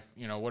online. I'm like,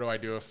 what do I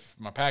do if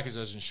my package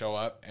doesn't show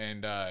up?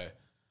 And they're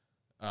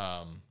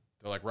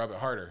like, rub it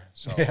harder.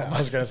 So Yeah, I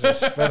was gonna say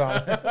spit on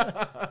it.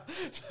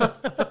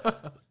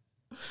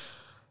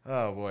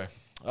 oh boy.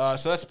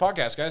 So that's the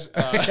podcast, guys.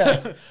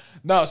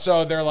 No,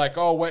 so they're like,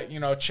 oh, wait,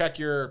 check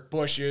your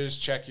bushes,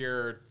 check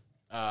your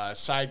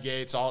side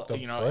gates, all The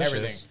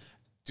everything. bushes?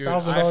 Dude,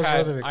 $1,000 I've worth of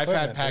had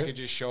equipment,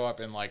 packages show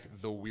up in like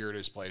the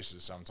weirdest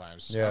places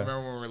sometimes. Yeah. I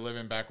remember when we were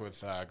living back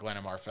with Glenn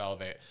and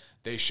Marfell,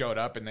 they showed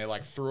up and they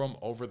like threw them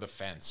over the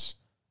fence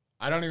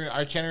I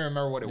can't even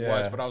remember what it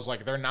was, but I was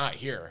like, they're not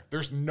here.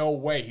 There's no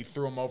way he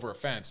threw them over a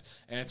fence,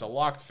 and it's a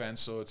locked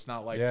fence, so it's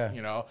not like,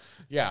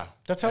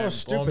 That's hella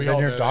stupid. Then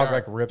your dog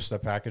like rips the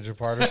package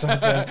apart or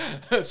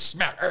something.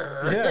 Smack.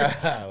 Yeah.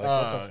 Like,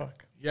 what the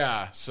fuck?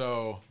 Yeah.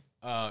 So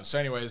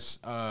anyways,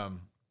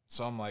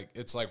 so I'm like,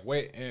 it's like,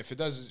 wait, if it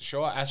doesn't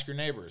show up, ask your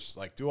neighbors,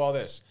 like do all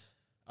this.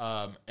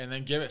 And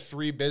then give it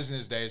 3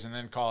 business days and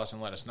then call us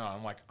and let us know.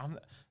 I'm like,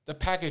 the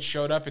package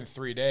showed up in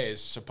 3 days.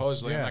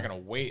 Supposedly, I'm not going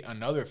to wait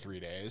another 3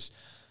 days.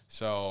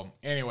 So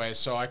anyway,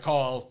 so I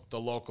call the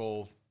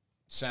local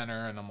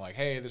center and I'm like,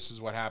 hey, this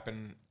is what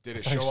happened. Did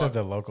it show up? You said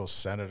the local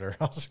senator.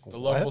 I was like, the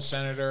local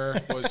senator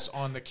was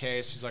on the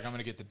case. He's like, I'm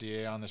going to get the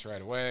DA on this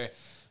right away.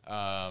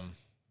 Are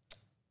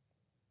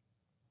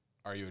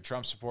you a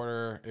Trump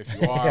supporter? If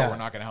you are, we're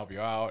not going to help you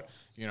out.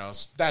 You know,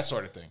 that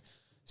sort of thing.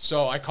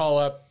 So I call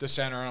up the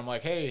center and I'm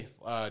like, hey,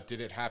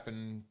 did it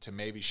happen to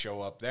maybe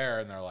show up there?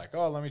 And they're like,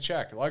 oh, let me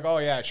check. Like, oh,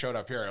 yeah, it showed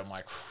up here. And I'm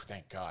like,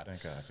 thank God.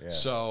 Thank God, yeah.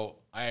 So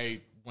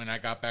when I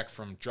got back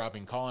from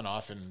dropping Colin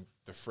off in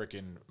the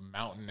freaking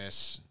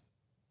mountainous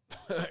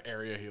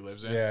area he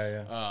lives in.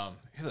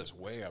 He lives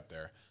way up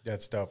there. Yeah,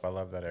 it's dope. I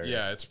love that area.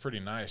 Yeah, it's pretty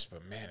nice,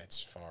 but man,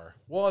 it's far.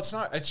 Well, it's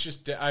not. It's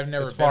just I've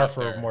never it's been far up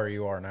from there. where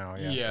you are now.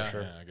 Yeah, for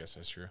sure. Yeah, I guess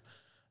that's true.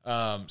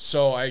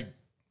 So I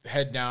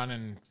head down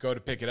and go to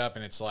pick it up,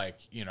 and it's like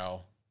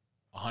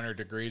 100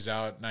 degrees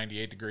out,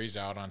 98 degrees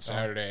out on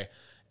Saturday,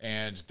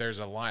 and there's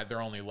a line.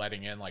 They're only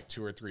letting in like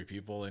 2 or 3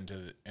 people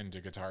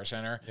into Guitar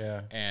Center.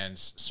 Yeah, and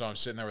so I'm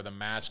sitting there with a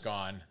mask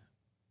on,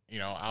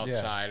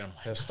 outside. I'm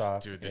like, pissed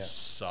off. Dude, this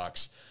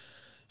sucks.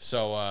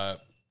 So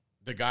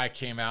the guy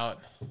came out.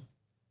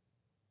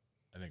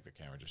 I think the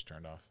camera just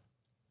turned off.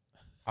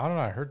 I don't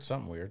know. I heard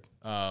something weird.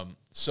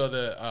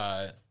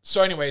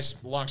 So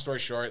anyways, long story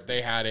short,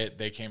 they had it.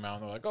 They came out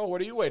and they're like, "Oh,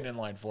 what are you waiting in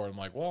line for?" I'm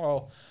like,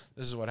 "Well,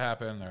 this is what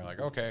happened." They're like,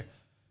 "Okay,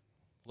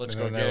 let's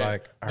go get it."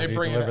 Like, I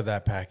already delivered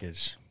that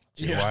package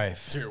to your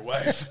wife. To your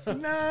wife.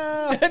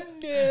 No.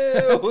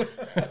 No.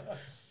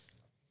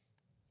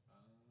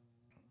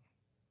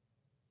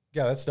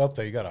 Yeah, that's dope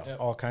though. You got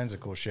all kinds of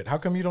cool shit. How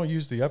come you don't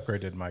use the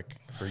upgraded mic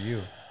for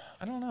you?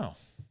 I don't know.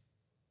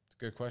 It's a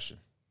good question.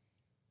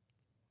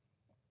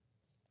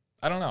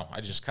 I don't know. I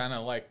just kind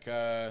of like,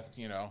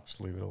 Just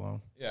leave it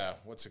alone. Yeah.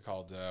 What's it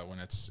called when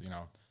it's,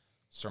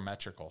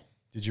 symmetrical?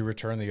 Did you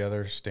return the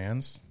other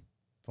stands?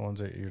 The ones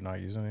that you're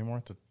not using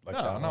anymore?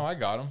 No, I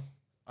got them.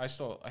 I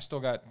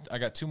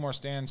got 2 more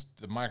stands.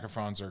 The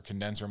microphones are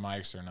condenser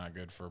mics. They're not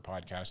good for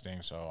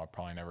podcasting, so I'll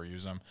probably never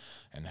use them.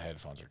 And the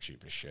headphones are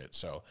cheap as shit.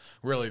 So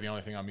really the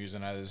only thing I'm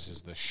using as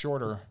is the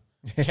shorter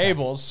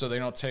cables so they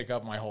don't take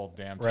up my whole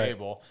damn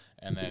table.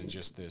 And then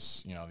just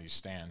this, these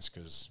stands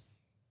because,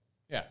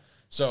 yeah.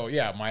 So,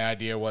 yeah, my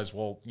idea was,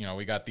 well,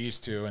 we got these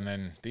 2 and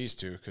then these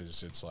 2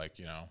 because it's like,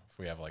 if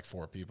we have like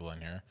 4 people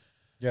in here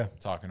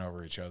talking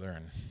over each other.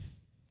 And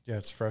yeah,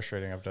 it's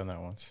frustrating. I've done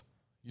that once.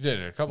 You did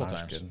it a couple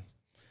times. Kidding.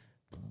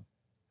 It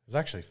was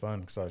actually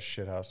fun because I was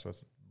shithoused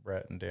with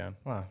Brett and Dan.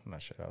 Well, not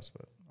shithoused,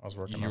 but I was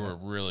working on it. You were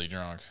really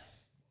drunk.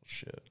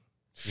 Shit.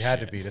 You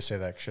had to be to say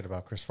that shit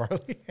about Chris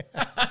Farley.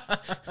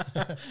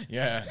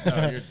 Yeah.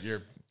 No,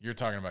 you're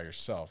talking about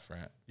yourself,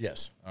 right?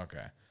 Yes.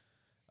 Okay.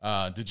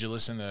 Did you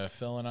listen to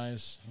Phil and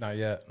I's? Not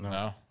yet.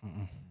 No?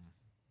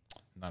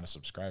 Not a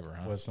subscriber,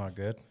 huh? Well, it's not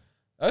good.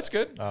 That's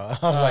good. I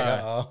was like,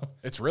 uh-oh.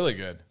 It's really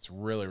good. It's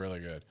really, really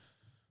good.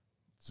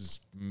 This is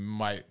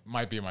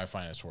might be my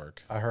finest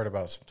work. I heard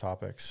about some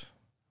topics.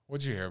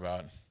 What'd you hear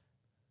about?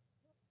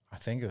 I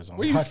think it was on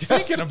the podcast. What are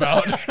you thinking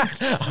about?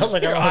 I was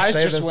like, your eyes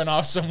just went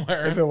off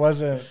somewhere. If it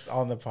wasn't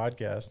on the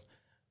podcast,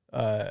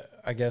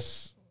 I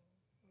guess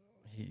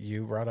he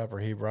brought up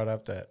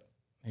that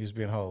he was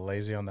being hella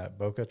lazy on that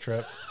Boca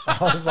trip. I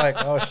was like,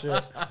 oh,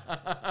 shit.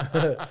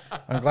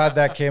 I'm glad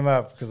that came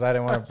up because I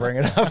didn't want to bring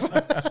it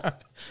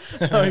up.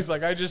 No, he's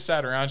like, I just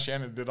sat around.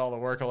 Shannon did all the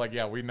work. I'm like,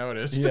 yeah, we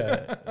noticed.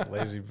 Yeah,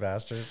 lazy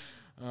bastard.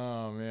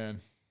 Oh,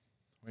 man.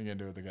 What are you going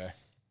to do with the guy?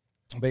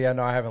 But, yeah,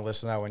 no, I haven't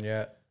listened to that one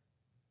yet.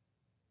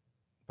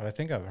 But I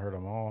think I've heard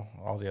them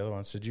all the other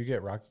ones. Did you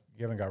get Rocky?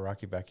 You haven't got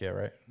Rocky back yet,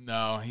 right?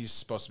 No, he's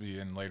supposed to be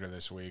in later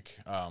this week.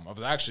 I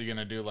was actually going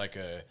to do like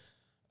a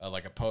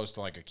post,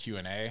 like a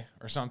Q&A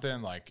or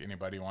something, like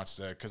anybody wants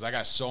to, because I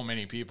got so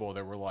many people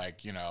that were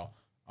like,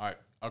 I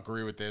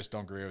agree with this,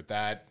 don't agree with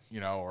that,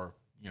 or,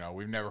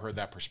 we've never heard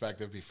that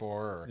perspective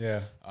before. Or,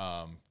 yeah.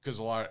 Because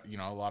a lot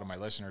of my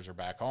listeners are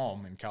back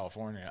home in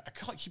California.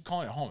 I keep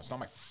calling it home. It's not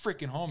my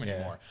freaking home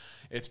anymore.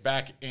 Yeah. It's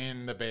back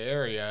in the Bay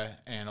Area,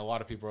 and a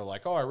lot of people are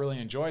like, oh, I really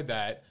enjoyed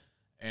that.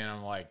 And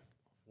I'm like,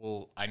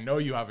 well, I know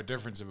you have a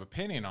difference of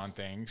opinion on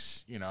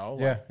things,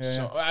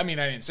 So, I mean,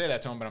 I didn't say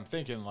that to him, but I'm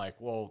thinking like,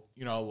 well,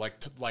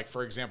 like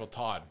for example,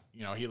 Todd,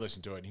 he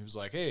listened to it and he was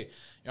like, hey,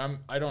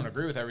 I don't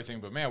agree with everything,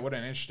 but man, what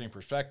an interesting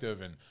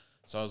perspective. And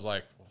so I was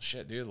like, well,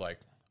 shit, dude, like,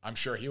 I'm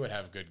sure he would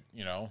have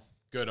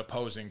good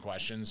opposing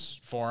questions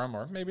for him,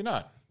 or maybe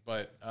not,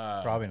 but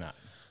probably not.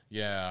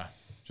 Yeah,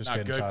 just not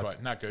kidding, good,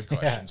 Todd. Not good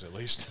questions, at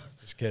least.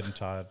 Just kidding,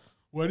 Todd.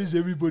 why does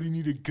everybody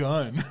need a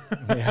gun?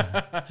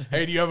 Yeah.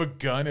 Hey, do you have a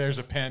gun? There's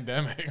a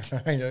pandemic.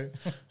 I know.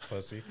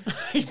 Pussy.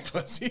 You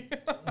pussy.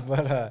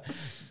 But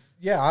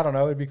yeah, I don't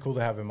know. It'd be cool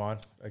to have him on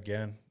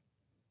again.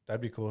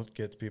 That'd be cool to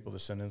get people to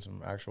send in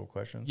some actual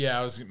questions. Yeah,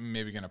 I was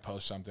maybe going to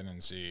post something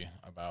and see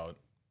about,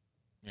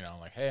 you know,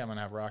 like, hey, I'm going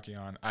to have Rocky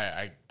on.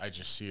 I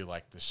just see,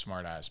 like, the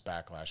smart-ass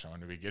backlash I'm going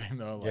to be getting,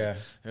 though. Like,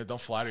 yeah.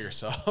 Don't flatter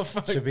yourself.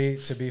 Like, to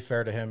be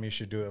fair to him, you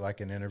should do it like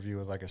an interview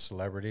with, like, a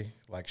celebrity.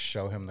 Like,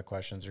 show him the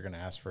questions you're going to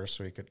ask first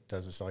so he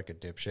does this like a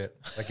dipshit.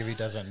 Like, if he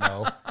doesn't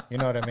know. You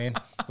know what I mean?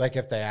 Like,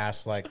 if they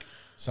ask, like,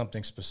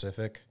 something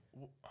specific.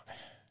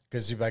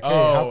 Because you'd be like, hey,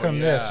 how come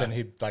this? And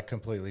he, like,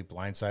 completely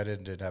blindsided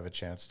and didn't have a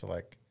chance to,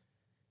 like,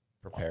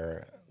 prepare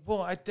it.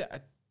 Well, I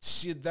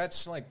see,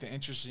 that's like the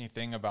interesting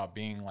thing about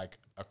being like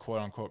a quote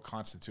unquote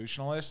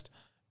constitutionalist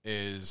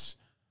is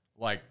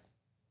like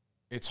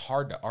it's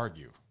hard to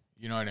argue.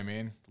 You know what I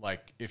mean?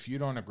 Like if you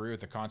don't agree with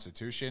the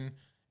Constitution,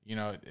 you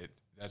know,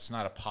 that's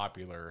not a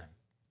popular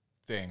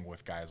thing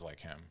with guys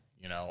like him,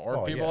 you know,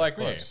 or people like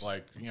me,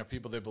 like, you know,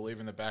 people that believe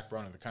in the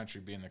backbone of the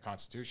country being the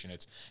Constitution.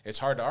 It's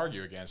hard to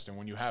argue against. And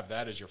when you have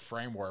that as your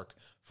framework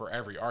for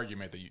every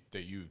argument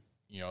that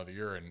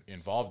you're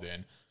involved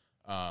in,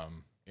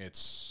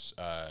 it's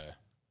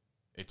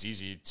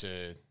easy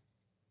to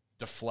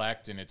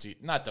deflect, and it's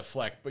not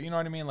deflect, but you know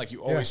what I mean? Like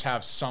you always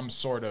have some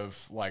sort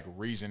of like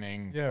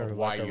reasoning of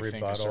why you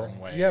think a certain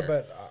way. Yeah,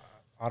 but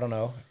I don't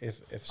know if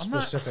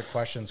specific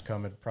questions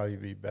come, it'd probably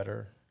be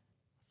better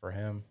for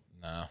him.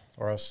 No,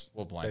 or else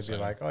they'd be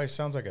like, oh, he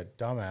sounds like a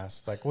dumbass.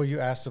 It's like, well, you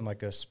asked him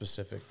like a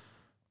specific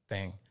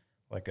thing,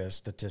 like a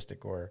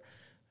statistic or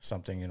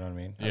something, you know what I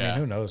mean? Yeah. I mean,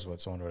 who knows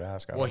what someone would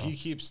ask? Well, he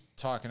keeps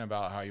talking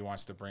about how he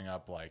wants to bring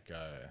up like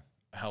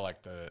how like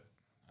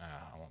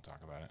I won't talk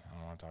about it. I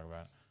don't want to talk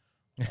about it.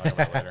 I'll talk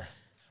about it later.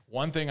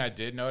 One thing I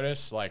did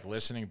notice, like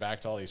listening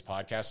back to all these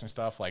podcasts and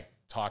stuff, like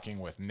talking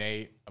with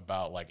Nate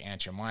about like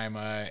Aunt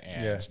Jemima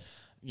and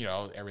you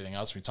know everything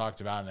else we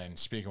talked about, and then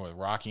speaking with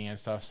Rocky and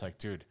stuff. It's like,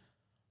 dude,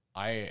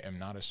 I am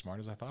not as smart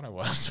as I thought I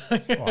was.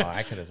 Well,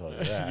 I could have told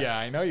you that. Yeah,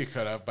 I know you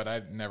could have, but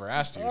I never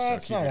asked you. So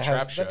keep your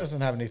trap shut. That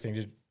doesn't have anything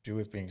to do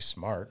with being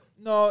smart.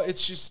 No,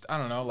 it's just I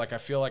don't know. Like I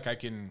feel like I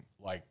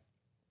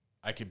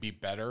could be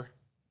better,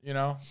 you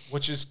know,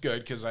 which is good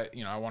because I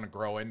want to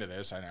grow into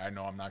this. I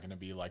know I'm not going to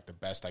be like the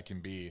best I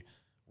can be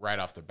right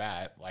off the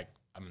bat. Like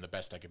I'm the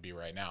best I could be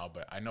right now,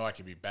 but I know I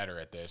can be better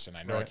at this, and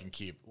I know I can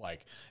keep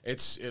like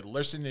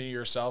listening to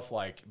yourself,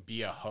 like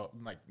be a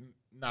like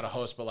not a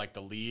host, but like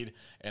the lead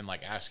and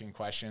like asking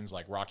questions.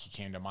 Like Rocky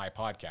came to my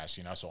podcast,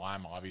 you know, so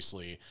I'm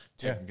obviously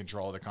taking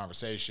control of the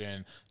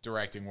conversation,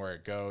 directing where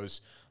it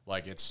goes.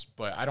 Like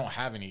but I don't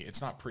have any.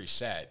 It's not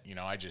preset, you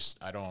know.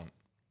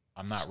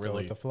 I'm not really go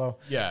with the flow.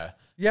 Yeah,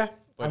 yeah.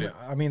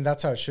 I mean,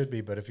 that's how it should be.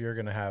 But if you're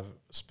going to have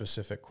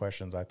specific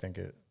questions, I think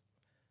it.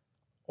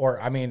 Or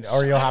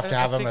you'll have to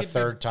have him a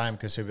third time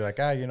because he'll be like,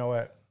 you know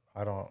what?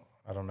 I don't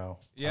know.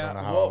 Yeah, I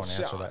don't know how I want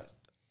to answer that.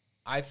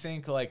 I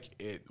think like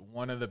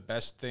one of the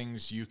best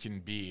things you can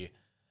be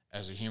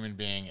as a human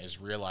being is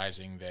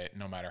realizing that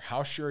no matter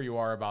how sure you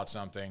are about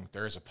something,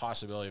 there is a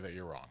possibility that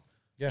you're wrong.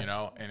 Yeah, you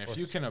know, and if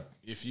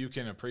you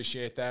can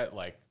appreciate that,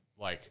 like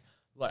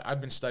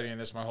I've been studying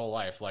this my whole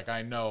life, like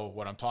I know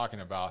what I'm talking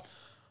about,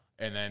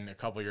 and then a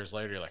couple years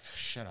later, you're like,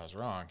 shit, I was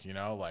wrong. You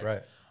know, like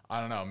I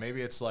don't know,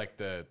 maybe it's like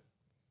the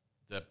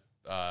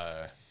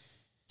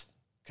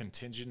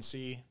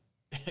contingency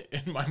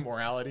in my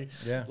morality.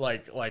 Yeah.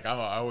 Like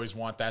I always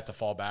want that to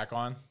fall back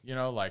on, you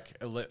know, like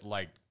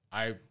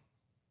I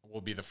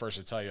will be the first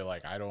to tell you,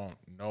 like, I don't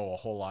know a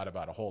whole lot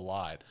about a whole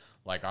lot.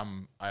 Like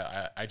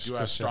I do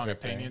have strong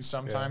opinions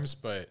sometimes,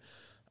 but,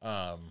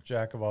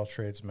 jack of all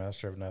trades,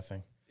 master of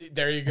nothing.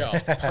 There you go.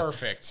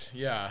 Perfect.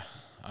 Yeah.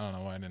 I don't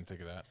know why I didn't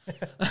think of that.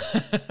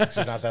 Because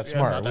you're not that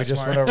smart. We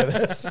just went over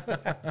this.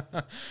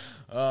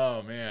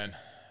 Oh man.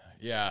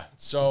 Yeah.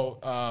 So,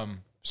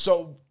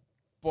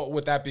 but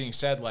with that being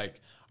said,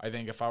 like, I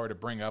think if I were to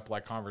bring up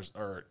like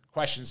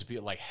questions to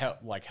people, like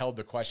held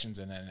the questions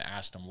and then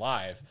asked them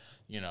live,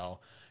 you know,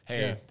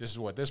 hey, this is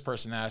what this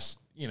person asked,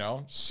 you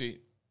know, see,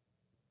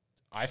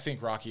 I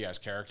think Rocky has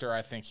character.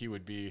 I think he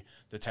would be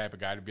the type of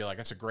guy to be like,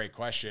 that's a great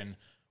question.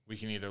 We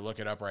can either look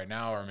it up right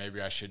now, or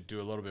maybe I should do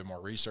a little bit more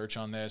research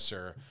on this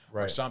or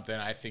something.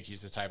 I think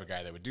he's the type of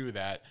guy that would do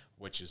that,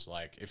 which is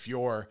like, if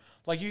you're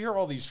like, you hear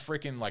all these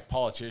freaking like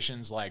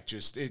politicians, like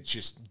just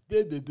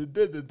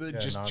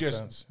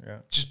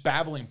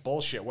babbling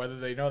bullshit, whether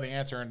they know the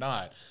answer or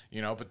not,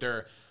 you know, but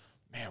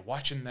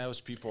watching those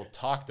people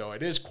talk though,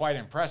 it is quite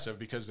impressive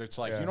because it's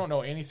like, you don't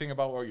know anything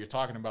about what you're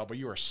talking about, but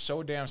you are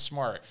so damn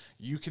smart.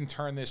 You can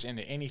turn this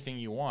into anything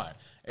you want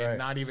and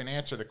not even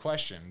answer the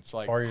question. It's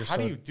like, or you're how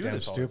do you do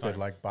this all the time?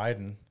 Like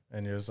Biden,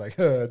 and you're just like,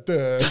 you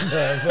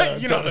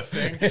know the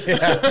thing.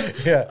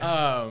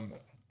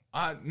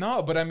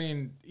 No, but I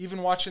mean,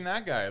 even watching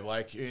that guy,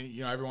 like,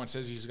 you know, everyone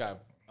says he's got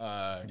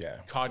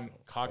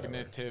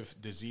cognitive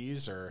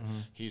disease or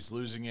he's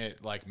losing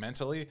it like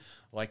mentally.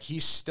 Like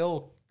he's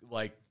still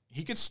like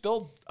he could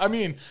still, I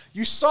mean,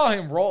 you saw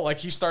him roll, like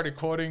he started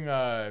quoting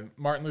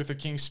Martin Luther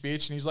King's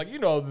speech and he's like,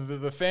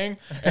 the thing,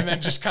 and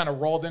then just kind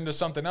of rolled into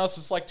something else.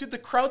 It's like, dude, the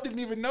crowd didn't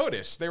even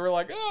notice. They were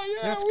like, oh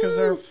yeah. That's because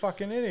they're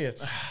fucking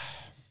idiots.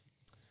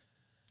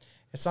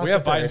 It's not we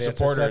have that Biden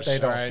supporters, they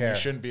don't right? care. You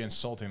shouldn't be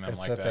insulting them it's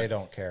like that. They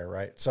don't care,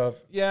 right? So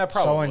if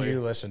probably. someone you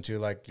listen to,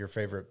 like your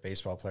favorite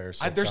baseball player,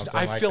 said something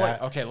I like feel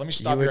that, like, okay, let me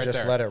stop you would right just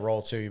there. let it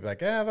roll too. You'd be like,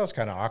 that was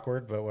kind of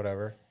awkward, but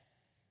whatever.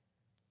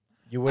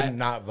 You wouldn't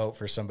not vote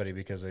for somebody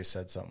because they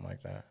said something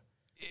like that.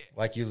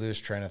 Like you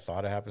lose train of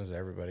thought. It happens to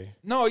everybody.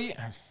 No,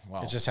 yeah.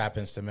 Well, it just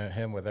happens to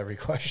him with every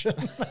question.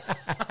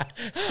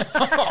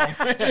 Oh,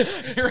 man.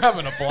 You're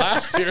having a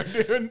blast here,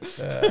 dude.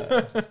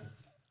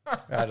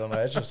 I don't know.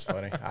 It's just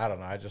funny. I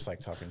don't know. I just like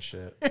talking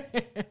shit.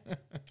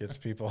 Gets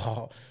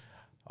people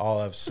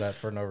all upset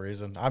for no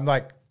reason. I'm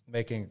like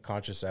making a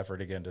conscious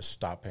effort again to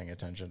stop paying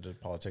attention to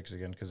politics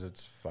again because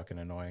it's fucking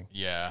annoying.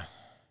 Yeah.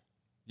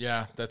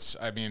 Yeah,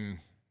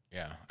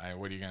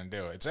 what are you going to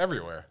do? It's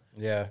everywhere.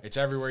 Yeah. It's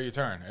everywhere you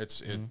turn.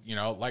 It's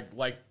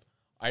like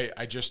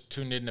I just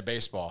tuned into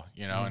baseball,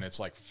 and it's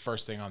like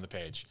first thing on the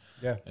page.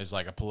 Yeah. Is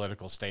like a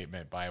political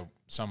statement by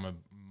some of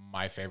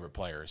my favorite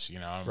players,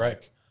 I'm right.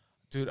 like,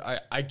 dude,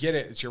 I get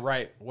it. It's your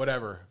right,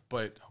 whatever.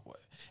 But,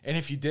 and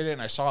if you did it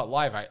and I saw it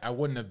live, I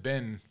wouldn't have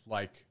been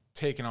like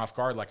taken off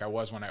guard like I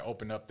was when I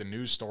opened up the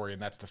news story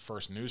and that's the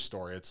first news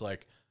story. It's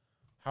like,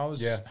 how's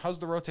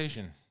the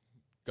rotation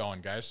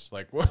going, guys?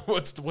 Like,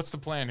 what's the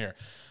plan here?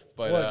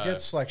 But it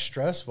gets like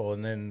stressful,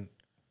 and then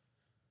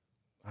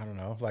I don't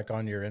know, like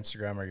on your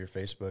Instagram or your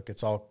Facebook,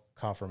 it's all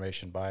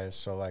confirmation bias.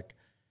 So like,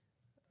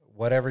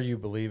 whatever you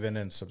believe in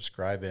and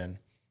subscribe in,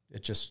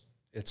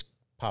 it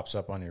pops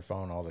up on your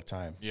phone all the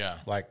time. Yeah,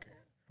 like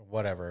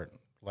whatever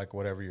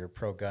you're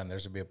pro gun,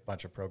 there's gonna be a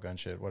bunch of pro gun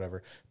shit.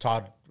 Whatever.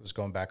 Todd was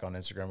going back on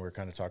Instagram. We were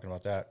kind of talking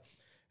about that,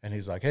 and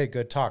he's like, "Hey,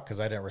 good talk,"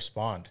 because I didn't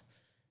respond,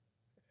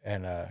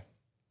 and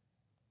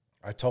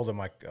I told him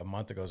like a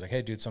month ago, I was like,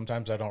 hey, dude,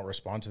 sometimes I don't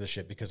respond to the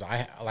shit because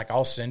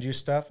I'll send you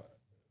stuff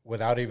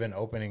without even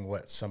opening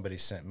what somebody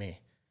sent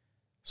me.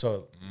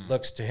 So it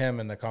looks to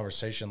him in the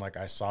conversation like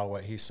I saw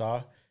what he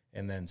saw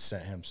and then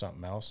sent him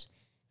something else.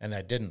 And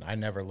I didn't. I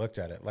never looked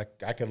at it.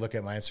 Like I could look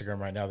at my Instagram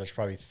right now. There's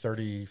probably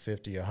 30,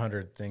 50,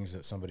 100 things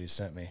that somebody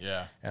sent me.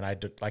 Yeah. And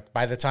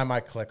by the time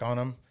I click on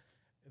them,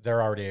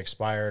 they're already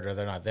expired or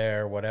they're not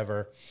there,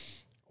 whatever.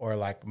 Or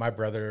like my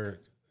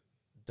brother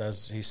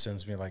he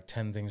sends me like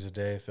 10 things a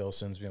day. Phil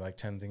sends me like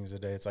 10 things a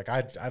day. It's like,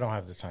 I don't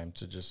have the time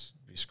to just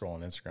be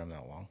scrolling Instagram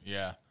that long.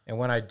 Yeah. And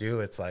when I do,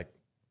 it's like,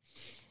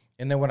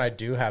 and then when I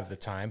do have the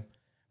time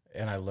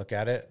and I look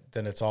at it,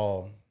 then it's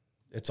all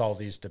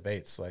these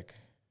debates, like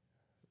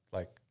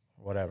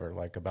whatever,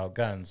 like about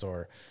guns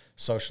or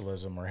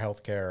socialism or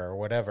healthcare or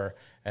whatever.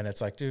 And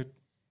it's like, dude,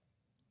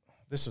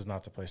 this is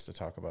not the place to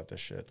talk about this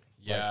shit.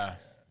 Yeah.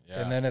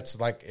 Yeah. And then it's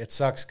like, it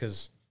sucks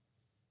because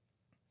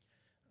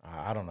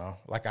I don't know.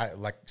 Like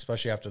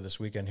especially after this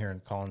weekend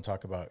hearing Colin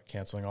talk about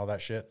canceling all that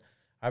shit.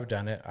 I've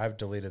done it. I've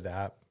deleted the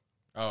app.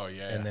 Oh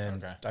yeah. And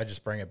then I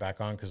just bring it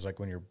back on because like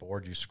when you're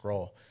bored, you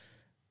scroll.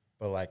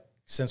 But like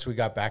since we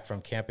got back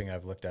from camping,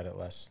 I've looked at it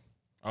less.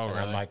 Oh, and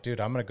really? I'm like,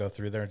 dude, I'm gonna go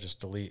through there and just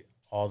delete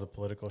all the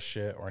political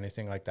shit or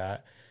anything like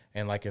that.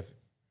 And like if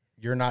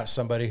you're not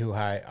somebody who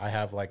I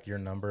have like your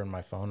number in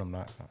my phone, I'm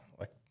not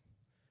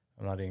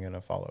even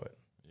gonna follow it.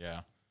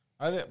 Yeah.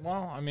 I don't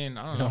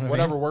know.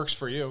 Whatever works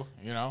for you,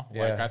 Yeah.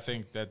 Like I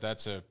think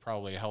that's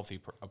probably a healthy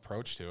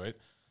approach to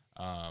it.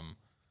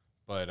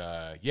 But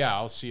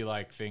I'll see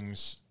like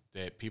things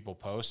that people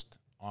post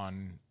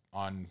on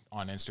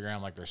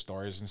Instagram, like their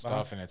stories and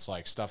stuff, and it's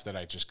like stuff that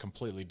I just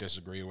completely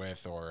disagree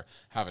with or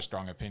have a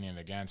strong opinion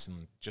against.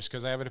 And just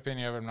because I have an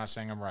opinion of it, I'm not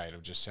saying I'm right.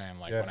 I'm just saying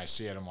like when I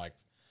see it, I'm like,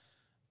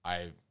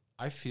 I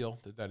feel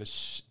that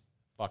is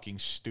fucking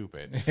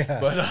stupid.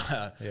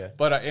 Yeah.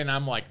 But and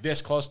I'm like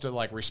this close to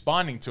like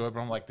responding to it, but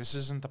I'm like, this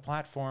isn't the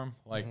platform.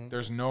 Like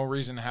there's no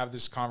reason to have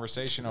this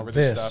conversation over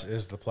this stuff. This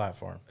is the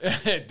platform.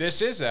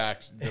 This is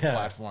the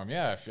platform.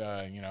 Yeah. If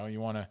you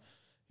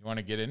want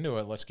to get into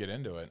it, let's get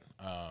into it.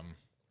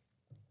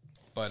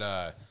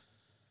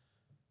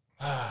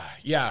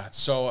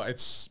 So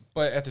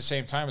but at the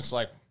same time, it's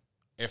like,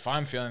 if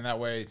I'm feeling that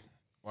way,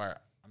 or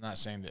I'm not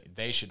saying that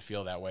they should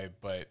feel that way,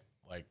 but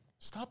like,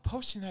 stop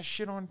posting that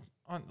shit on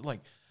like,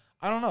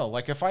 I don't know.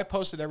 Like if I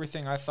posted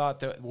everything I thought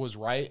that was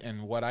right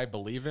and what I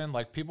believe in,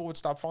 like people would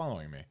stop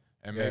following me.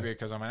 And maybe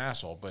because I'm an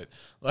asshole, but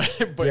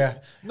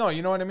no,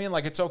 you know what I mean?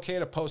 Like it's okay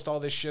to post all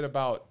this shit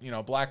about,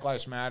 Black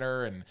Lives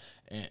Matter and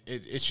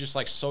it's just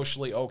like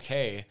socially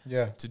okay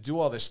to do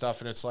all this stuff.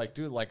 And it's like,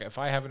 dude, like if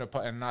I have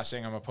I'm not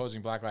saying I'm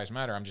opposing Black Lives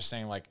Matter. I'm just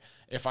saying like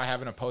if I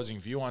have an opposing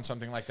view on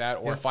something like that,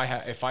 or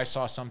if I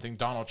saw something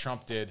Donald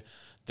Trump did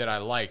that I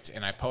liked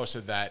and I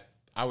posted that,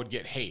 I would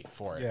get hate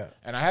for it. Yeah.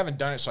 And I haven't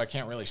done it, so I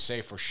can't really say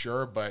for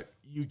sure, but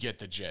you get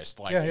the gist.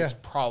 Like, it's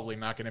probably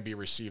not going to be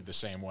received the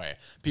same way.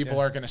 People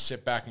are going to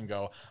sit back and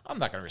go, I'm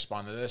not going to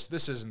respond to this.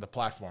 This isn't the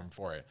platform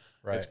for it.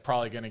 Right. It's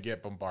probably going to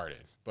get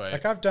bombarded. But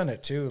like, I've done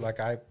it too. Like,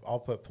 I'll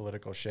put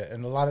political shit.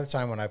 And a lot of the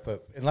time when I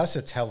unless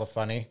it's hella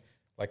funny,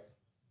 like,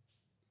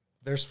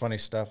 there's funny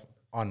stuff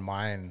on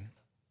mine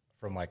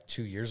from like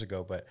 2 years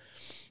ago, but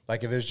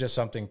like if it's just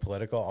something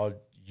political, I'll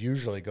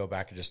usually go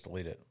back and just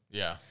delete it.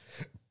 Yeah.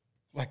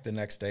 Like the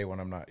next day when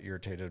I'm not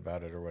irritated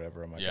about it or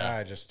whatever, I'm like,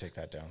 Yeah. just take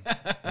that down.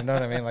 You know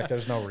what I mean? Like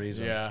there's no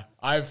reason. Yeah.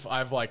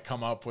 I've like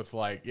come up with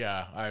like,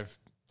 I've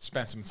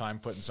spent some time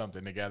putting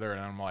something together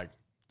and I'm like,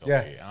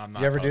 delete. Yeah. I'm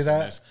not You ever do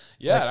that? this.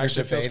 Yeah. Like it you're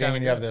actually feels debating kind and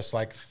of you have this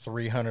like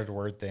 300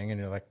 word thing and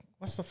you're like,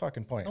 what's the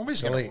fucking point?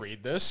 Nobody's going to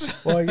read this.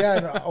 Well,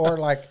 yeah. Or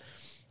like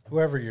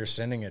whoever you're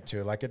sending it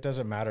to, like it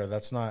doesn't matter.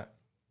 It's not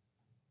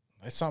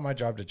my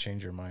job to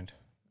change your mind.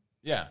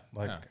 Yeah.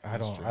 Like yeah,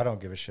 I don't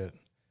give a shit.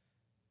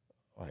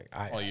 Like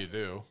well, you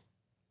do.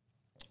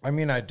 I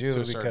mean, I do To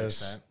a certain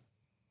because extent.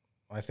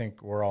 I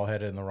think we're all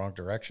headed in the wrong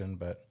direction,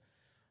 but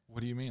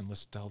What do you mean?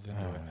 Let's delve into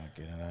I'm it. not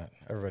getting that.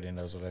 Everybody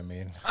knows what I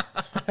mean.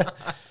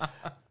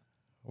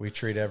 We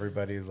treat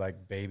everybody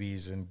like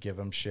babies and give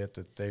them shit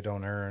that they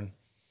don't earn.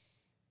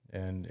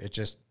 And it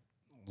just,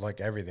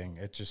 like everything,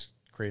 it just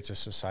creates a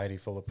society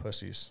full of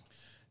pussies.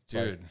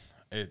 Dude,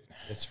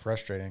 It's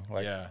frustrating.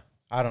 Like, yeah.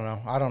 I don't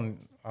know. I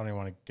don't even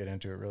want to get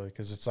into it really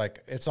because it's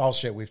like, it's all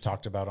shit we've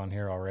talked about on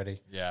here already.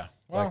 Yeah.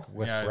 Like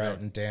with yeah, Brett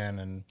and Dan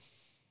and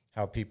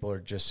how people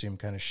just seem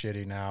kind of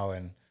shitty now.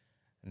 And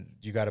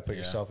you got to put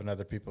yourself in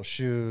other people's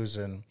shoes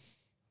and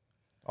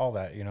all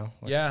that, you know?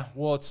 Like, yeah.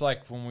 Well, it's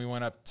like when we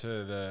went up to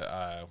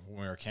the,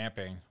 when we were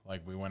camping,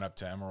 like we went up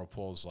to Emerald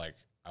Pools, like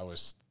I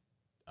was,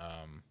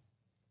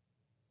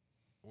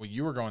 well,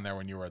 you were going there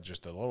when you were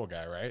just a little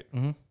guy, right?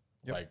 Mm-hmm.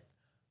 Yep. Like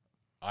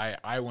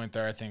I went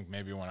there, I think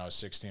maybe when I was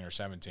 16 or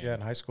 17. Yeah,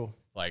 in high school.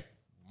 Like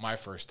my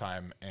first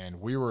time.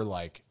 And we were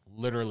like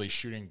literally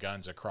shooting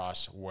guns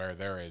across where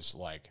there is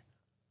like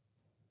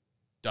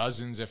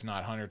dozens, if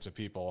not hundreds of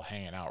people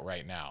hanging out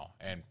right now.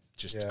 And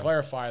just to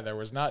clarify, there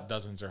was not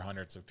dozens or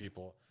hundreds of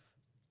people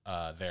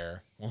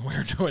there when we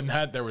were doing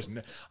that. There was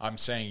I'm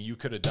saying you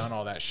could have done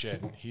all that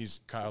shit.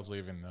 Kyle's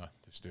leaving the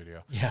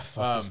studio. Yeah,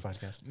 fuck this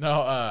podcast.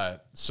 No,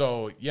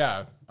 so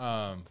yeah,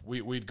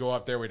 we'd go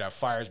up there, we'd have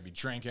fires, be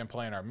drinking,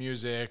 playing our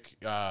music.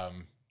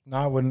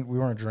 No, when we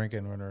weren't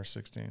drinking when we were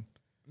 16.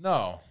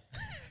 No.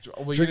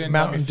 Well, Drink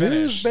Mountain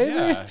Dews,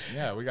 baby.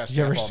 Yeah, we got Did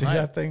you ever all see night.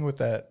 that thing with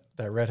that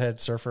redhead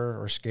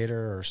surfer or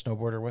skater or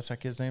snowboarder? What's that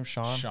kid's name?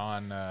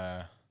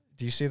 Sean?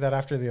 Do you see that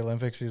after the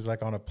Olympics? He's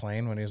like on a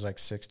plane when he was like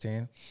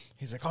 16.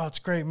 He's like, oh, it's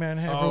great, man.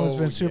 Hey, everyone's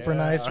been super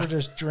nice. We're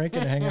just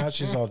drinking and hanging out.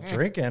 She's all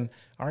drinking.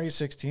 Aren't you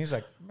 16? He's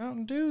like,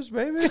 Mountain Dews,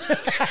 baby.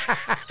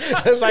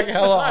 It was like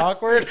hella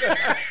awkward.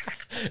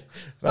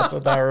 That's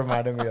what that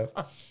reminded me of.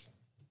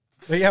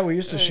 But yeah, we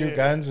used to shoot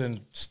guns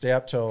and stay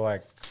up till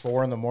like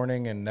 4 a.m.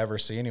 and never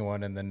see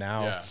anyone. And then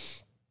now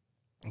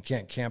you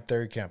can't camp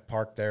there. You can't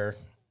park there.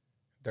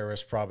 There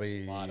was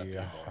probably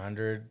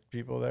 100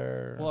 people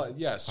there. Well,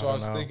 yeah. So I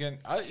was thinking,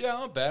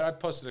 not bad. I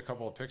posted a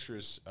couple of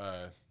pictures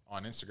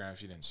on Instagram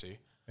if you didn't see.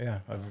 Yeah,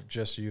 of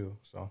just you.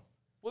 So.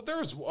 Well,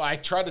 I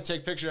tried to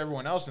take pictures of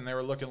everyone else, and they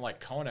were looking like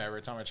Kona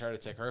every time I tried to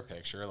take her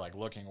picture, like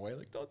looking away,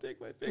 like, don't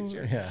take my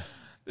picture. Yeah.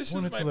 This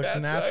Want is it to my look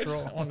bad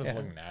natural. side. I want it to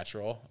look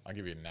natural. I'll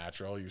give you a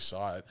natural. You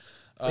saw it.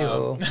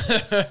 Ew.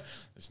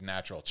 This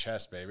natural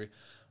chest, baby.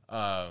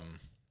 I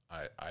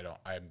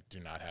do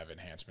not have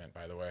enhancement,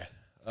 by the way.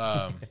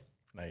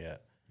 Not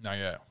yet. Not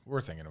yet.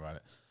 We're thinking about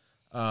it.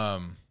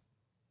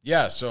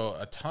 Yeah, so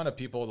a ton of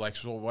people, like,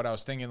 so what I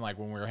was thinking, like,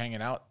 when we were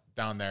hanging out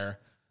down there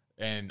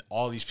and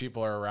all these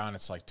people are around,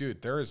 it's like,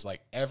 dude, there is, like,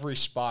 every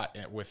spot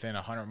within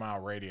a 100-mile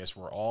radius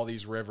where all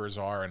these rivers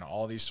are and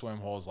all these swim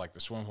holes, like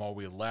the swim hole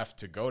we left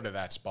to go to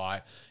that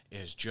spot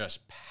is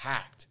just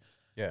packed.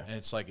 Yeah. And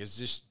it's like, is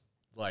this,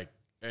 like,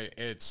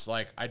 it's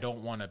like, I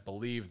don't want to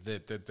believe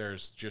that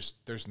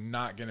there's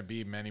not going to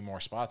be many more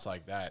spots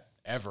like that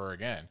ever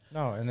again.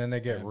 No, and then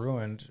they get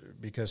ruined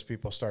because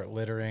people start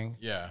littering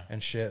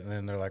and shit, and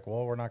then they're like,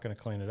 well, we're not going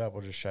to clean it up.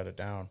 We'll just shut it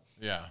down.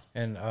 Yeah.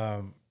 And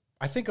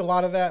I think a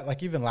lot of that,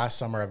 like even last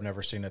summer, I've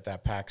never seen it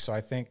that packed. So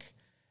I think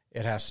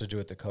it has to do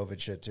with the COVID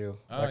shit too.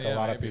 Like a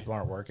lot of people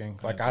aren't working.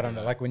 Like, I don't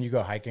know. Like when you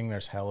go hiking,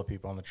 there's hella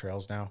people on the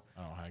trails now.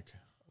 I don't hike.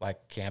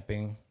 Like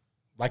camping.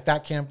 Like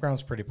that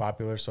campground's pretty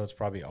popular, so it's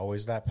probably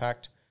always that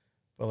packed.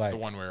 But like The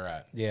one we were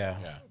at. Yeah.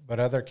 But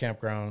other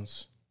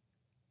campgrounds,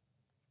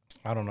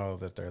 I don't know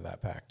that they're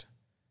that packed.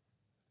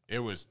 It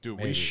was, dude,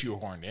 we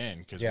shoehorned in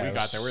because we it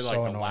got there. We were was like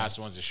so the annoying. last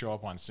ones to show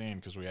up on scene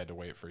because we had to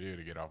wait for you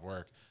to get off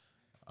work.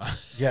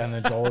 Yeah, and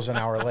then Joel was an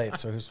hour late,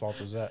 so whose fault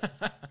is that?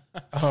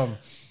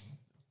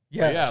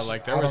 Yeah,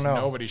 like there I was don't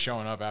know. nobody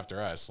showing up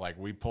after us. Like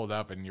we pulled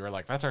up and you were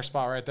like, that's our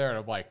spot right there. And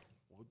I'm like,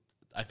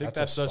 I think That's a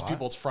that's those spot?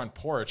 people's front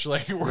porch.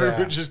 Like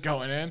we're just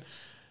going in.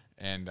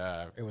 And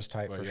It was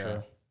tight for yeah.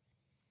 sure.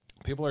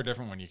 People are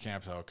different when you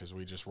camp though, because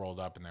we just rolled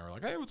up and they were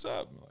like, hey, what's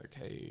up? I'm like,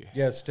 hey.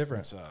 Yeah, it's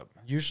different. What's up?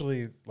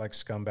 Usually, like,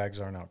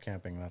 scumbags aren't out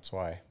camping. That's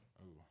why.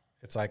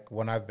 It's like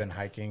when I've been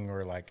hiking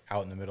or, like,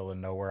 out in the middle of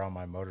nowhere on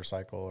my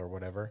motorcycle or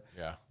whatever.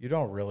 Yeah. You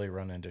don't really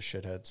run into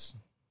shitheads.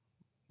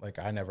 Like,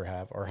 I never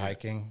have. Or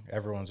hiking.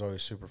 Everyone's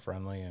always super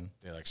friendly. And,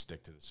 They like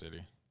stick to the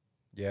city.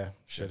 yeah,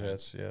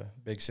 shitheads. Yeah,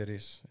 big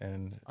cities.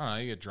 And, I don't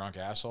know. You get drunk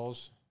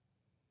assholes,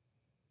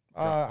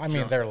 I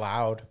mean, they're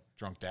loud.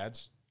 drunk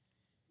dads.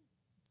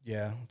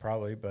 Yeah,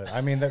 probably. But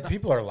I mean,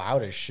 people are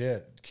loud as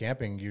shit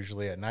camping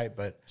usually at night,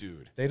 but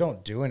Dude, they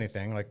don't do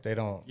anything. Like they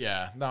don't.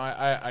 yeah, no,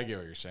 I get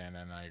what you're saying,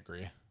 and I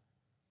agree.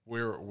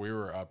 We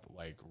were up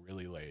like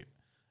really late,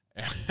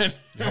 and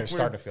You're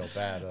starting to feel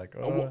bad. Like,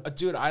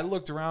 dude, I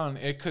looked around.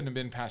 It couldn't have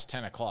been past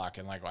 10 o'clock,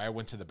 and like I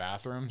went to the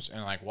bathrooms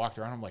and like walked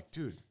around. I'm like,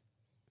 dude,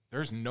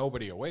 there's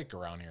nobody awake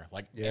around here.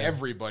 Like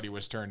everybody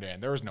was turned in.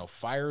 There was no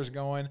fires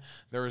going.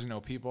 There was no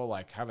people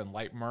like having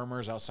light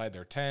murmurs outside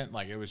their tent.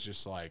 Like it was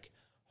just like,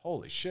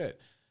 holy shit,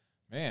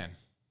 man.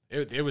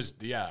 It was,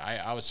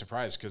 yeah, I was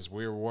surprised because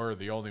we were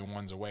the only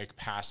ones awake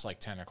past like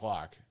 10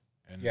 o'clock.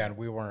 And yeah, and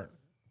we weren't,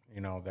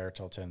 there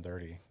till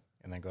 10:30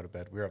 and then go to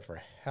bed. We were up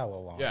for hella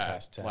long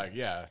past 10.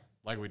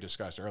 Like we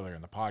discussed earlier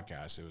in the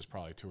podcast, it was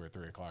probably 2 or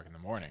 3 o'clock in the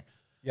morning.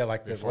 Yeah,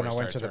 like when I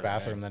went to the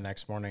bathroom the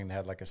next morning, they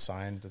had like a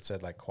sign that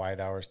said like quiet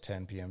hours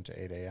 10 p.m.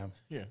 to 8 a.m.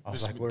 Yeah, I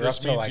was like, we were up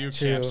till like 2.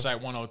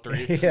 Campsite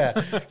 103. Yeah,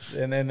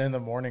 and then in the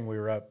morning we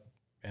were up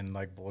and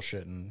like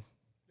bullshitting.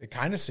 It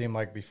kind of seemed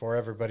like before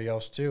everybody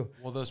else too.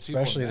 Well, those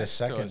people, especially the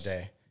second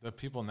day, the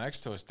people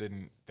next to us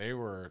didn't. They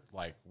were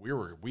like,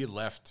 we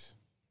left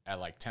at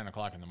like 10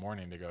 o'clock in the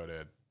morning to go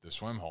to the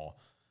swim hole,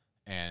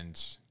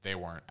 and they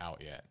weren't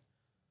out yet.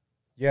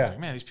 Yeah, I was like,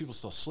 man, these people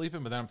still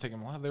sleeping. But then I'm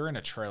thinking, well, they're in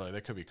a trailer.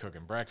 They could be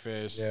cooking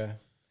breakfast. Yeah,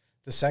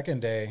 the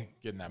second day,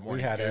 getting that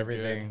morning. We had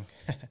everything.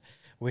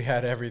 We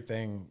had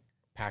everything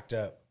packed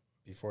up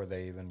before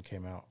they even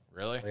came out.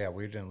 Really? Yeah,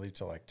 we didn't leave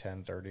till like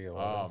 10:30, 11.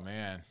 Oh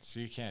man,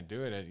 so you can't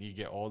do it. You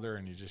get older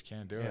and you just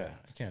can't do it. Yeah,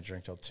 I can't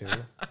drink till 2.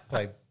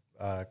 Play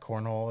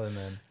cornhole and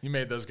then you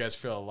made those guys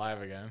feel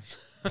alive again.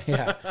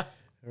 Yeah,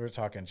 we were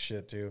talking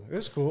shit too. It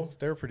was cool.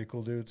 They were pretty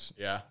cool dudes.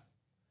 Yeah.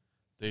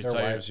 Their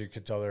wives, you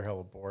could tell they're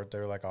hella bored. They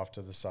were like off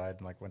to the side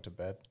and like went to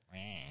bed. Eh.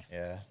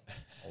 Yeah,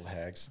 old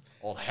hags.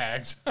 Old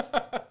hags.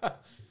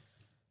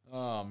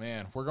 Oh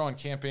man, we're going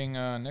camping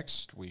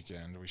next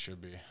weekend. We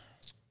should be.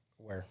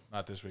 Where?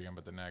 Not this weekend,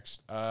 but the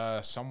next.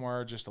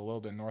 Somewhere just a little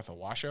bit north of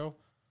Washoe.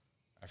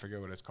 I forget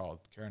what it's called.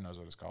 Karen knows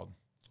what it's called.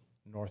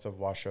 North of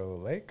Washoe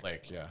Lake?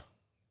 Lake, yeah.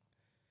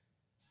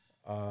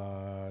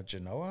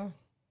 Genoa?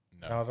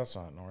 No, that's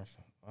not north.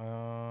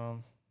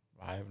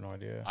 I have no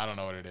idea. I don't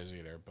know what it is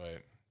either,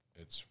 but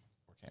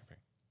we're camping.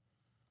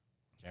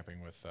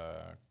 Camping with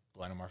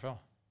Glenn and Marfell.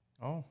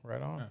 Oh,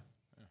 right on.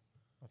 Yeah.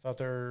 I thought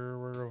they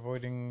were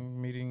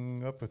avoiding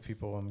meeting up with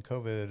people and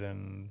COVID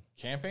and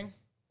camping.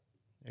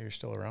 Yeah, you're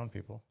still around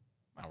people.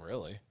 Not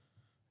really.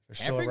 They're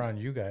still around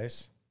you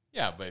guys.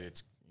 Yeah, but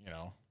it's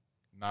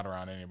not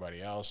around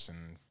anybody else.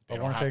 And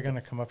weren't they going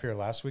to come up here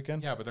last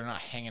weekend? Yeah, but they're not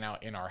hanging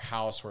out in our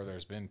house where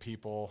there's been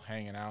people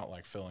hanging out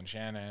like Phil and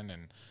Shannon.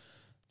 And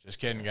just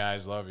kidding,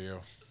 guys. Love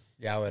you.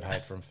 Yeah, I would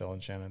hide from Phil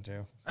and Shannon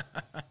too.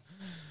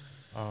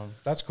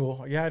 That's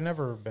cool. Yeah, I've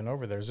never been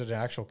over there. Is it an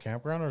actual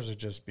campground or is it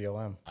just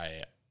BLM?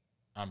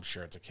 I'm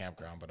sure it's a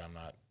campground, but I'm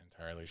not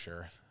entirely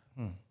sure.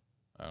 I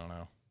don't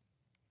know.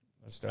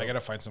 That's dope. I got to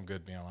find some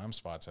good BLM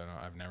spots.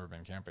 I've never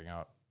been camping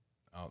out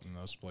in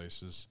those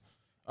places,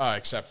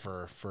 except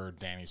for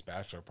Danny's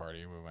bachelor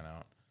party. We went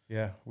out.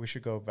 Yeah, we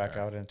should go back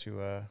out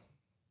into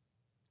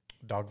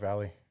Dog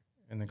Valley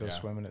and then go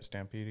swimming at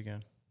Stampede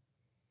again.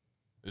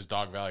 Is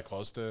Dog Valley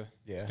close to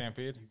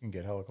Stampede? You can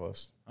get hella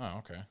close. Oh,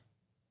 okay.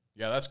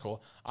 Yeah, that's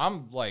cool.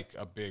 I'm like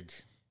a big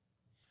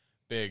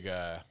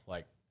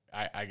like.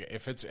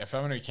 If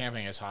I'm gonna be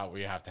camping, it's hot.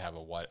 We have to have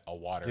a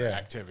water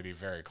activity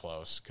very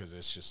close because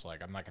it's just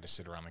like I'm not gonna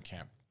sit around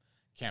the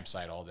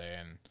campsite all day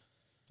and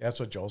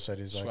that's what Joel said.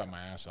 He's sweat like, my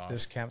ass off.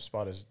 This camp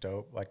spot is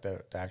dope, like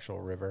the actual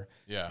river.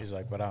 Yeah, he's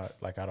like, but I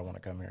don't want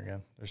to come here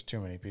again. There's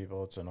too many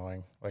people. It's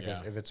annoying. Like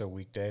if it's a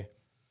weekday,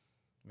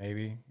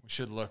 maybe we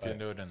should look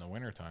into it in the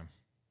wintertime.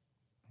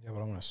 Yeah, but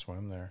I want to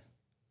swim there.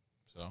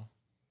 So,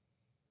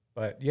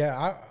 but yeah,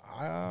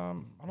 I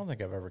don't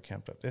think I've ever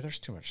camped up there. There's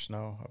too much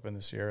snow up in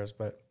the Sierras,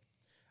 but.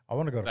 I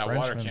want to go to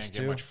Frenchman's too. That water can't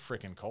get much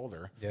freaking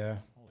colder. Yeah.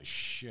 Holy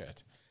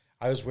shit.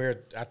 I was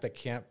weird. At the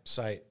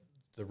campsite,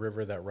 the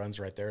river that runs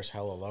right there is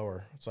hella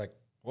lower. It's like...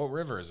 What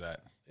river is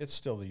that? It's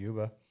still the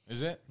Yuba.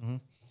 Is it? Mm-hmm.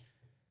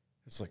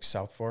 It's like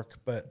South Fork,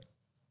 but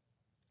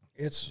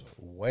it's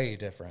way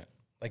different.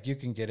 Like you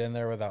can get in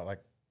there without like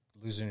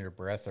losing your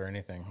breath or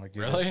anything. Like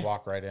you just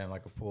walk right in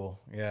like a pool.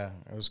 Yeah,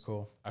 it was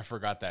cool. I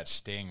forgot that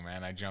sting,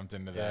 man. I jumped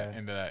into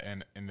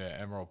the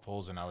Emerald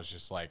pools and I was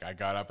just like, I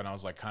got up and I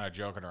was like kind of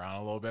joking around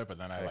a little bit, but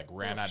then I like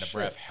ran out of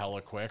breath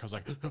hella quick. I was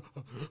like,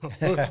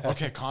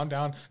 okay, calm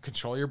down,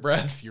 control your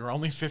breath. You're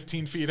only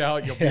 15 feet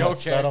out. You'll be okay.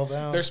 Settle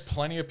down. There's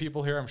plenty of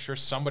people here. I'm sure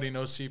somebody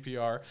knows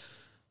CPR.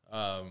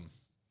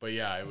 But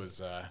yeah, it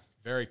was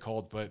very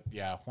cold. But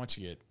yeah, once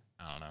you get,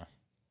 I don't know.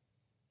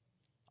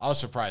 I was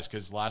surprised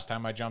because last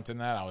time I jumped in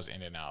that, I was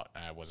in and out,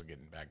 and I wasn't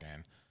getting back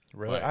in.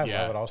 Really? But, I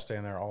love it. I'll stay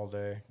in there all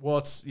day. Well,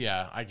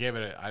 I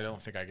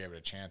don't think I gave it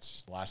a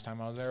chance last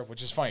time I was there,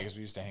 which is funny because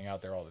we used to hang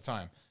out there all the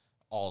time,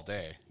 all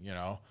day,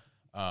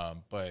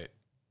 But,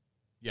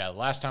 yeah,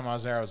 last time I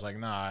was there, I was like,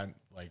 nah,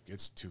 like,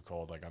 it's too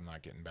cold. Like, I'm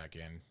not getting back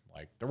in.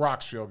 Like, the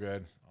rocks feel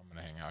good. I'm going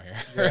to hang out here.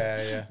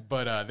 Yeah, yeah.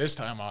 But this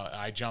time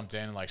I jumped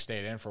in and, like,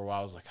 stayed in for a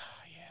while. I was like,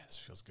 this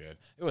feels good.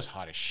 It was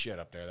hot as shit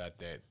up there that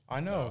day. I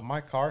know.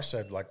 My car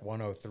said like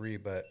 103,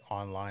 but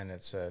online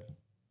it said,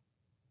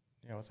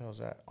 what the hell is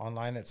that?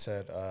 Online it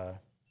said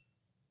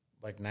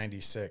like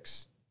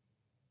 96.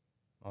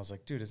 I was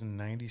like, dude, isn't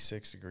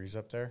 96 degrees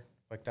up there?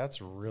 Like,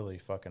 that's really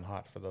fucking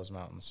hot for those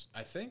mountains.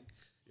 I think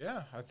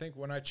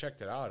when I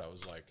checked it out, I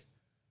was like.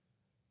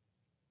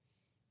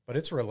 But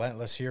it's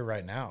relentless here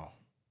right now.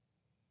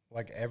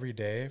 Like, every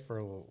day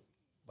for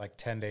like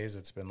 10 days,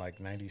 it's been like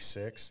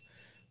 96.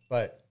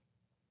 But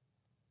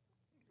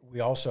we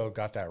also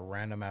got that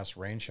random ass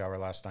rain shower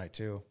last night,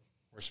 too.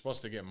 We're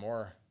supposed to get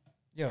more.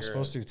 Yeah, we're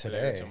supposed to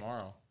today.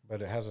 Tomorrow.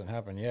 But it hasn't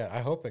happened yet.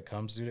 I hope it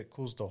comes, dude. It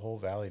cools the whole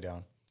valley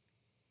down.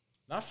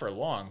 Not for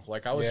long.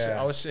 Like I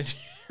was sitting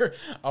here.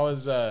 I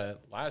was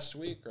last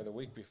week or the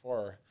week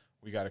before.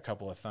 We got a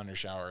couple of thunder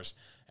showers,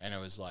 and it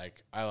was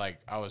like I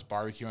was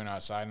barbecuing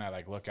outside, and I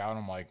like look out, and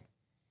I'm like,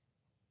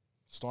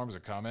 storms are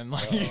coming.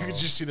 Like you could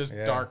just see this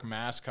dark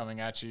mass coming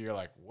at you. You're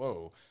like,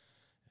 whoa.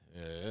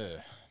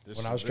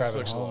 This looks a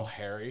little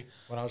hairy.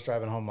 When I was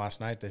driving home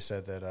last night, they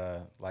said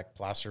that like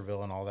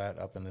Placerville and all that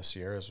up in the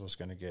Sierras was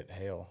going to get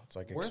hail. It's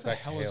like where the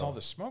hell is all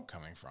the smoke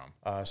coming from?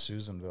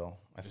 Susanville.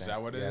 I think. Is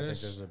that what it is? I think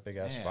there's a big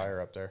ass fire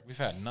up there. We've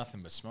had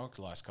nothing but smoke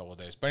the last couple of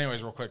days. But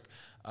anyways, real quick,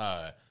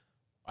 I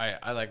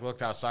like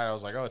looked outside. I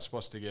was like, oh, we're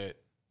supposed to get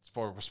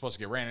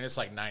rain, and it's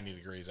like 90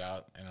 degrees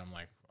out, and I'm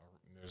like,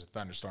 there's a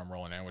thunderstorm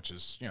rolling in, which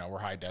is we're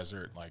high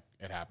desert, like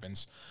it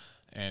happens,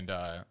 and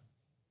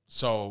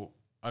so.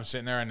 I'm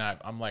sitting there, and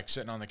I'm like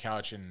sitting on the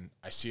couch, and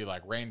I see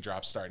like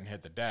raindrops starting to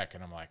hit the deck,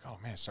 and I'm like, oh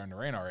man, it's starting to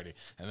rain already.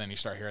 And then you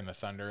start hearing the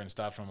thunder and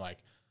stuff, and I'm like,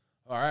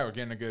 all right, we're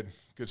getting a good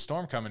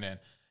storm coming in.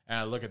 And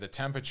I look at the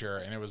temperature,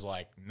 and it was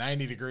like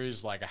 90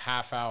 degrees like a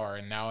half hour,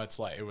 and now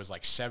it was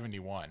like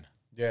 71.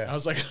 Yeah. And I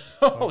was like,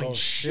 holy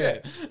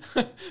shit.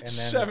 And then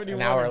 71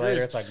 an hour degrees.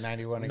 later, it's like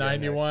 91 again.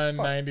 91,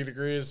 90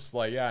 degrees.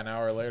 Like, yeah, an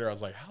hour later, I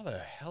was like, how the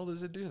hell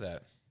does it do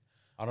that?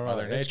 I don't know.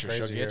 Mother Nature,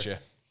 she'll get you.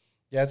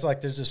 Yeah, it's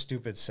like there's a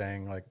stupid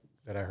saying like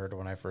that I heard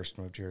when I first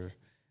moved here.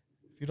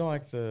 If you don't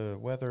like the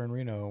weather in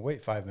Reno,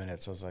 wait 5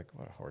 minutes. I was like,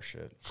 what horse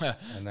shit.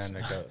 And then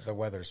the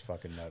weather's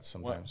fucking nuts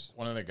sometimes.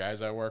 One of the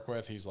guys I work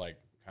with, he's like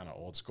kind of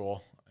old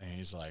school, and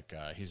he's like,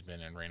 he's been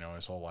in Reno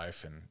his whole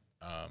life. And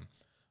I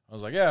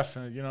was like, yeah, if,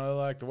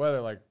 like the weather,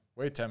 like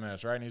wait 10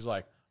 minutes, right? And he's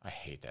like, I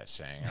hate that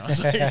saying. And I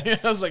was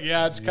like,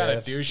 yeah, it's kind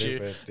of douchey.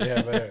 Stupid.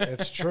 Yeah, but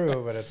it's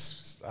true, but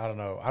it's, I don't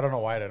know. I don't know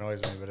why it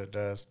annoys me, but it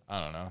does.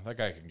 I don't know. That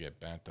guy can get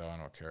bent, though. I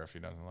don't care if he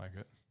doesn't like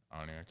it. I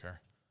don't even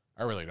care.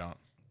 I really don't.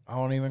 I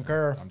don't even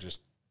care. I'm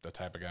just the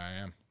type of guy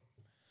I am.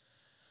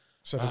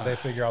 So did they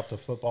figure out the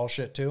football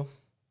shit too?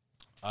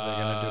 Are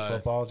they going to do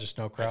football, just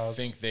no crowds?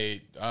 I think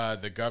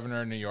the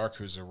governor of New York,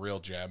 who's a real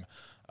gem,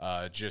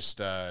 just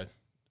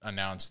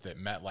announced that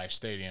MetLife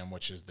Stadium,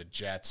 which is the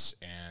Jets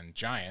and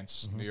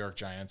Giants, New York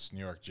Giants, New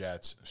York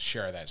Jets,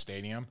 share that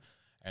stadium.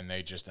 And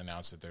they just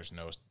announced that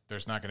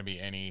there's not going to be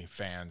any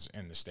fans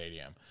in the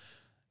stadium.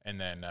 And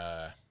then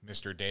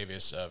Mr.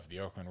 Davis of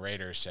the Oakland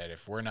Raiders said,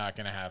 if we're not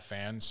going to have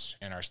fans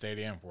in our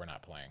stadium, we're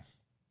not playing.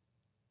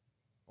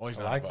 Well, he's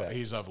that.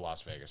 He's of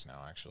Las Vegas now,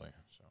 actually.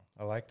 So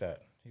I like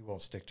that. He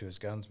won't stick to his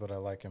guns, but I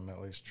like him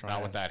at least trying.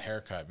 Not with that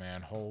haircut,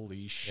 man.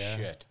 Holy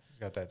shit. He's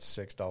got that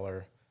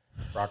 $6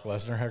 Brock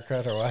Lesnar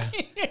haircut or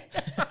what?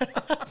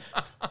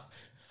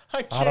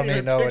 I don't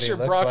even know what he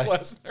looks Brock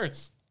like.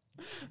 Lesnar's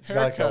He's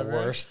got like the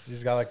worst.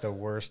 He's got like the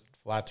worst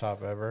flat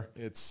top ever.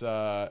 It's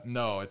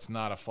no, it's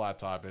not a flat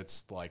top.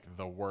 It's like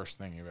the worst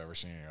thing you've ever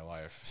seen in your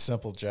life.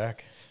 Simple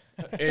Jack.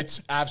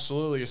 It's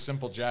absolutely a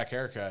Simple Jack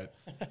haircut.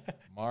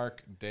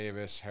 Mark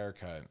Davis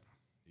haircut.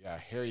 Yeah,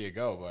 here you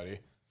go, buddy.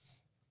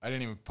 I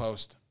didn't even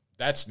post.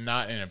 That's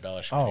not an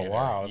embellishment. Oh, either.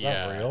 Wow. Is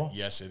that real?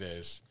 Yes, it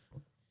is.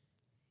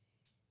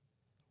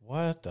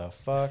 What the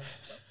fuck?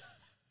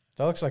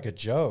 That looks like a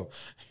joke.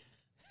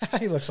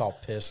 He looks all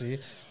pissy.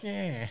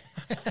 Yeah.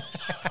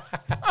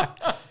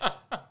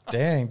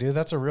 Dang, dude,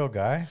 that's a real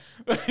guy.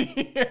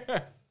 Yeah.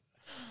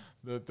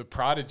 The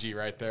prodigy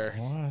right there.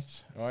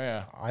 What? Oh,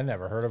 yeah. I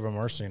never heard of him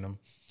or seen him.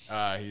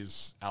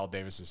 He's Al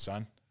Davis's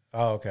son.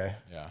 Oh, okay.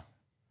 Yeah.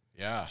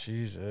 Yeah.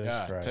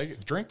 Jesus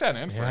Christ. Drink that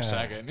in for a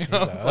second. You He's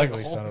know, an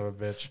ugly son of a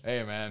bitch.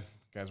 Hey, man.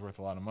 Guy's worth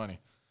a lot of money.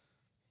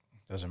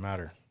 Doesn't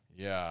matter.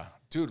 Yeah.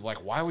 Dude,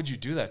 like, why would you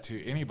do that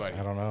to anybody?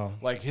 I don't know.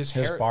 Like, his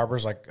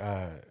barber's like,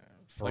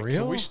 for like,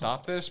 real? Can we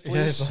stop this, please?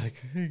 Yeah, it's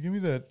like, hey, give me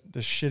the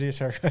shittiest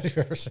haircut you've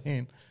ever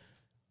seen.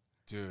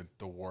 Dude,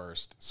 the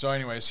worst. So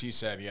anyways, he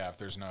said, yeah, if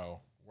there's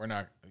we're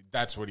not,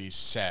 that's what he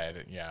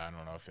said. Yeah, I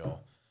don't know if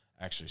he'll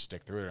actually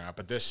stick through it or not.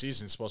 But this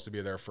season's supposed to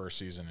be their first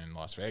season in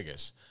Las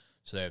Vegas.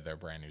 So they have their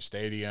brand new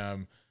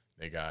stadium.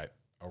 They got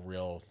a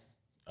real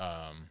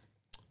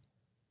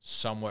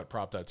somewhat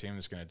propped up team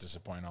that's going to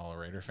disappoint all the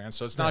Raider fans.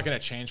 So it's not going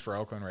to change for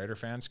Oakland Raider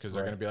fans because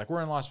they're going to be like,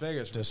 we're in Las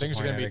Vegas. Things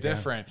are going to be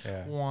different.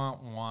 Yeah. Wah,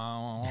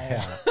 wah.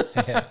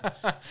 Yeah,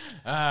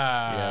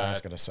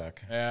 that's going to suck.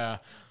 Yeah.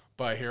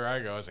 But here I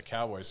go as a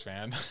Cowboys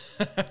fan.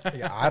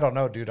 Yeah, I don't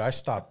know, dude. I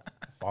stopped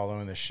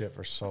following this shit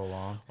for so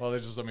long. Well,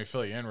 just let me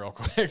fill you in real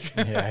quick.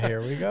 Yeah,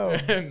 here we go.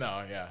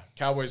 No, yeah.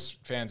 Cowboys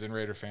fans and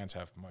Raider fans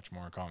have much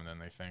more in common than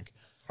they think.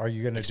 Are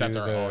you going to except do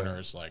our the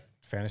owners. Like,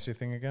 fantasy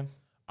thing again?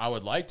 I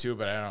would like to,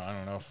 but I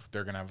don't know if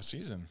they're going to have a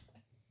season.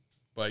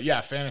 But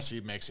yeah,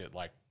 fantasy makes it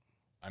like,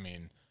 I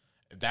mean,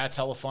 that's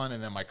hella fun.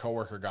 And then my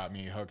coworker got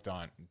me hooked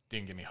on,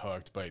 didn't get me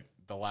hooked, but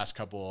the last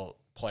couple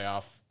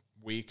playoff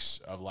weeks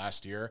of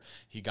last year,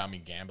 he got me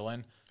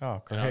gambling.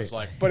 Oh, great. And I was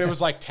like, but it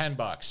was like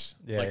 $10.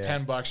 Yeah, like yeah.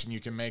 $10, and you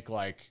can make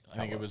like, I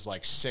think it was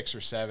like 6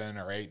 or 7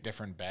 or 8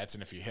 different bets.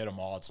 And if you hit them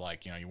all, it's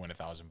like, you know, you win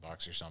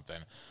 $1,000 or something.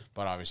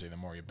 But obviously, the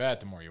more you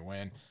bet, the more you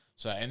win.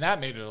 So, and that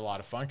made it a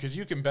lot of fun because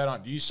you can bet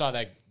on, you saw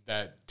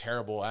that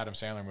terrible Adam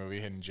Sandler movie,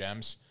 Hidden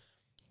Gems.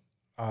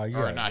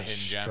 Yeah, Or not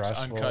Hidden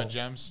Gems, Uncut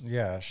Gems.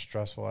 Yeah,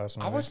 stressful ass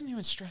movie. I wasn't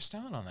even stressed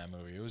out on that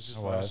movie. It was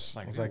just,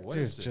 I was like,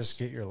 dude, just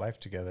get your life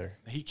together.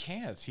 He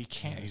can't.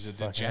 He's a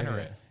fucking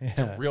degenerate. idiot.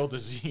 It's a real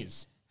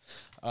disease.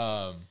 He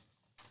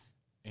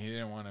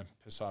didn't want to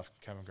piss off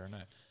Kevin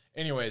Garnett.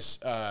 Anyways,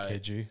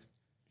 KG,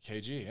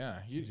 yeah,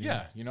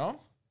 yeah, you know,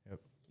 Yep.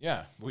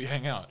 Yeah, we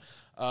hang out.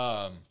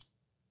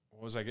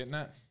 What was I getting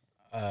at?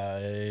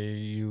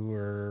 You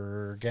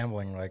were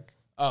gambling, like.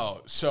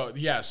 Oh, so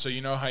yeah, so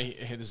you know how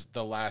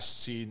the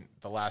last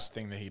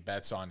thing that he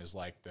bets on is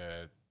like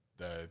the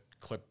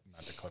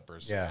not the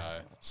Clippers,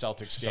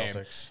 Celtics game,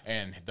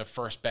 and the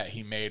first bet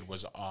he made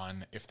was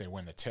on if they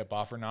win the tip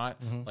off or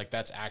not. Mm-hmm. Like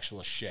that's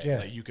actual shit. Yeah.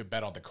 Like you could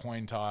bet on the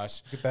coin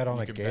toss. You could bet on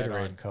the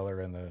Gatorade color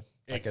in the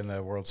in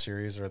the World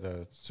Series or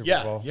the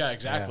Super Bowl. Yeah,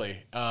 exactly.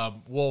 Yeah.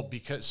 Well,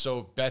 because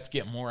bets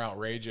get more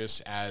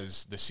outrageous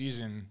as the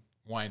season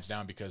winds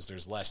down because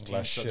there's less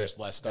teams, so there's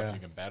less stuff you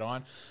can bet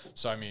on.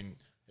 So I mean,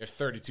 if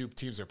 32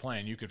 teams are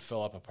playing, you could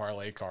fill up a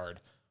parlay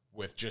card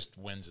with just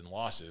wins and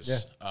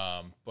losses.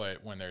 Yeah.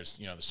 But when there's,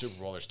 the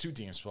Super Bowl, there's 2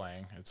 teams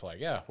playing. It's like,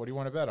 yeah, what do you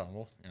want to bet on?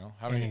 Well,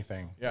 how many?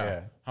 Anything.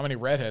 Yeah. How many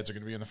redheads are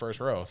going to be in the first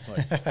row?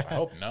 Like, I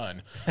hope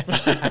none.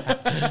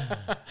 Yeah,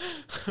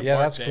 Mark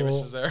that's Davis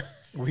cool. Is there.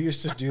 We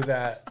used to do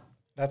that.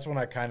 That's when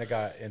I kind of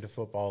got into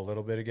football a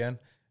little bit again.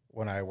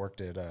 When I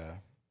worked at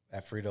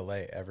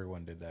Frito-Lay,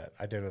 everyone did that.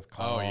 I did it with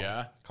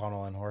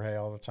Connell and Jorge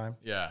all the time.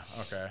 Yeah,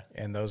 okay.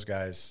 And those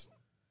guys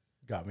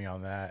got me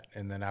on that.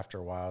 And then after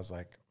a while, I was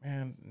like,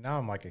 man, now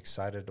I'm like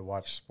excited to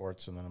watch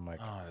sports. And then I'm like,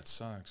 oh, that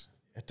sucks.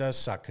 It does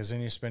suck because then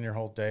you spend your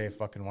whole day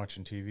fucking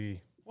watching TV.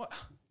 What?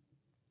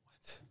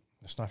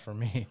 It's not for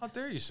me. How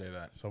dare you say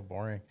that? So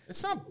boring.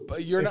 It's not.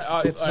 But you're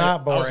not. It's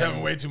not boring. I was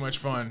having way too much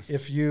fun.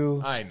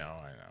 I know.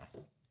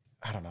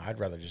 I don't know. I'd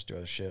rather just do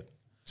other shit.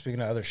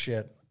 Speaking of other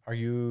shit, are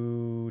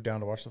you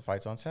down to watch the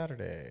fights on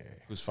Saturday?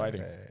 Who's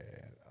fighting?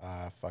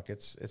 Fuck.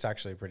 It's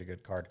actually a pretty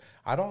good card.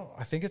 I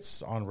think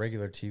it's on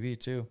regular TV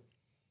too.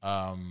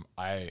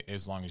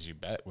 As long as you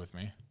bet with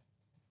me.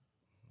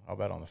 I'll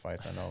bet on the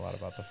fights. I know a lot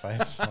about the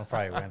fights. I'll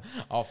probably win.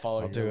 I'll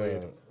follow. I'll do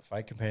a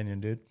fight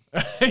companion, dude.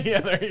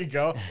 Yeah, there you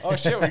go. Oh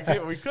shit,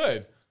 we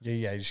could.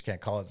 Yeah. You just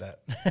can't call it that.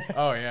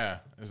 Oh yeah,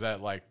 is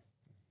that like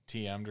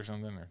TM'd or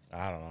something? Or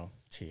I don't know.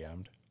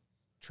 TM'd.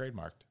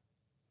 Trademarked.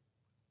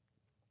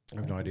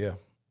 I have no idea.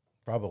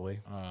 Probably.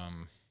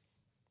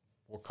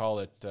 We'll call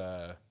it.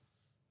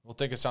 We'll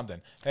think of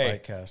something.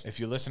 Hey, Fightcast. If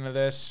you listen to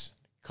this,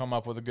 come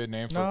up with a good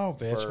name.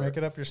 Make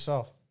it up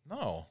yourself.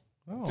 No.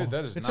 Oh, dude,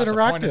 that is it's not interactive.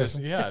 The point of this.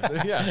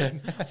 Yeah.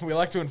 We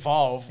like to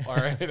involve, all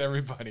right,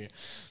 everybody.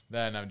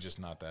 Then I'm just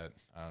not that.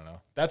 I don't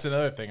know. That's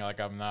another thing. Like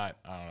I'm not.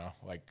 I don't know.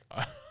 Like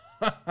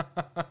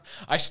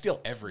I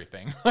steal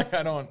everything. Like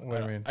I don't. What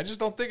do you mean? I just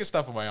don't think of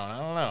stuff on my own. I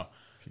don't know.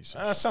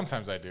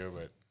 Sometimes I do,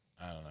 but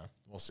I don't know.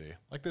 We'll see.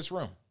 Like this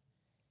room.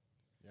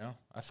 I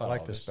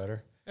like this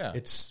better. Yeah.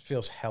 It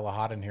feels hella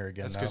hot in here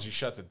again. That's because you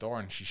shut the door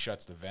and she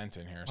shuts the vent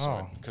in here.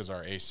 So because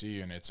our AC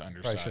unit's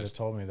undersized. Probably should have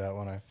told me that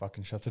when I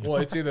fucking shut the door.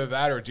 Well, it's either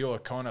that or deal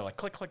with Kona, like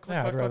click, click, click.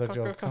 Yeah, click, I'd rather click,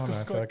 deal click, with Kona. click,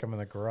 I feel like I'm in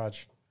the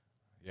garage.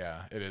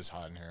 Yeah, it is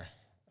hot in here.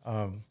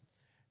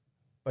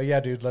 But yeah,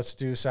 dude, let's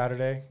do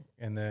Saturday,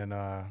 and then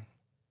I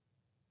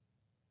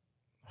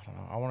don't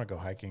know. I want to go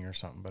hiking or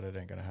something, but it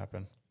ain't gonna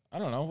happen. I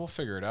don't know. We'll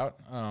figure it out.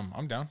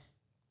 I'm down.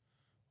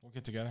 We'll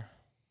get together,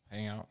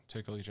 hang out,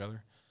 tickle each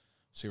other,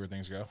 see where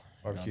things go.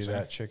 Barbecue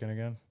that chicken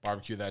again.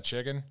 Barbecue that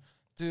chicken,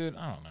 dude.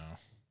 I don't know.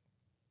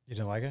 You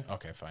didn't like it?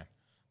 Okay, fine.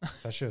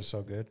 That shit was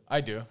so good.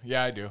 I do.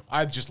 Yeah, I do.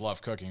 I just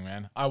love cooking,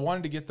 man. I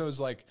wanted to get those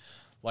like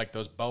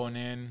those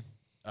bone-in,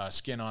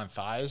 skin-on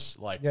thighs.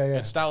 Like,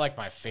 it's not like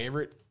my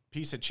favorite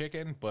piece of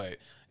chicken, but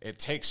it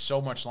takes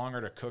so much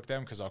longer to cook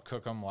them because I'll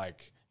cook them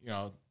like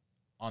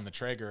on the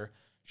Traeger.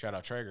 Shout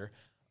out Traeger.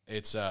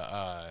 It's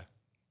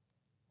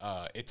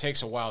it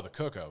takes a while to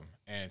cook them,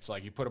 and it's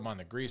like you put them on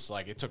the grease.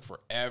 Like it took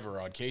forever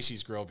on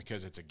Casey's grill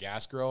because it's a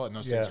gas grill, and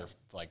those things are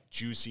like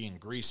juicy and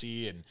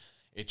greasy, and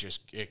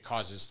it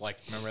causes like,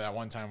 remember that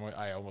one time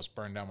I almost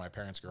burned down my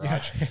parents'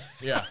 garage?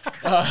 Yeah.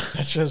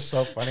 That's just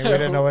so funny. We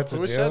didn't know what to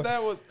do. Who said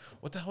that?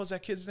 What the hell was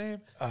that kid's name?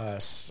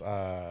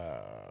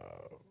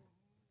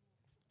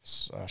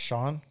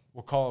 Sean.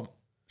 We'll call him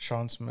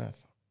Sean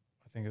Smith.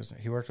 I think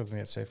he worked with me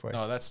at Safeway.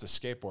 No, that's the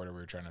skateboarder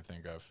we were trying to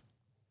think of.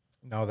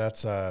 No,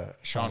 that's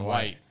Sean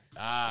White.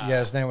 Yeah,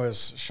 his name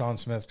was Sean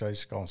Smith. I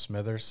used to call him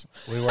Smithers.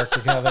 We worked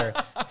together.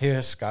 He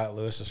was Scott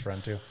Lewis's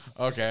friend too.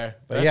 Okay.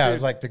 But yeah, it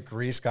was like the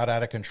grease got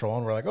out of control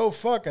and we're like, oh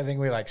fuck. I think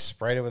we like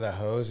sprayed it with a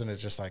hose and it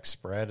just like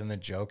spread. And then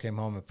Joe came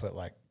home and put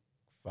like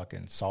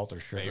fucking salt or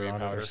sugar Baby on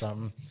powder. it or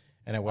something.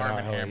 And it went Arm out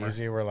and hella Hammer.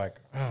 easy. We're like,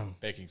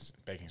 baking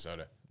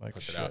soda. Like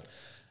Push shit. it out.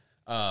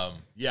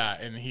 Yeah,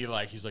 and he's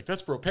like,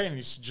 that's propane. And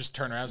he's just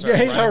turned around. Yeah,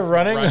 he started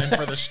running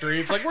for the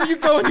streets. Like, where you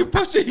going, you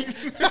pussy?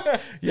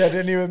 yeah, it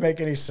didn't even make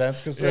any sense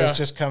because it was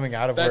just coming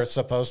out of where it's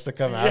supposed to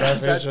come out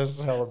of. It's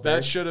just hella big.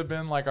 That should have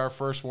been like our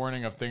first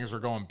warning of things were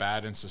going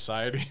bad in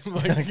society.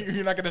 Like,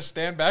 you're not going to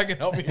stand back and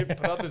help me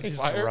put out this He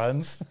just fire.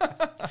 runs.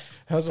 That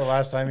was the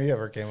last time he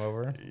ever came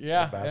over.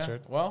 Yeah, That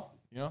bastard. yeah. Well,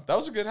 that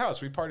was a good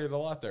house. We partied a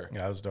lot there. Yeah,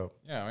 that was dope.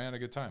 Yeah, we had a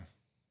good time.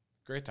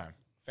 Great time.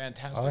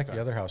 Fantastic. I like time.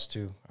 the other house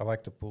too. I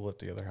like the pool at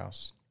the other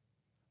house.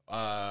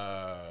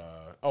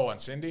 On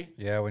Cindy?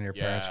 Yeah, when your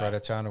parents Yeah. were out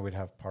of town and we'd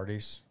have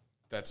parties.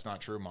 That's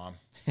not true, Mom.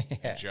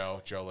 Yeah.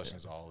 Joe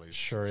listens to all of these.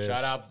 Sure is.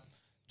 Shout out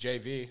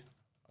JV. I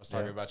was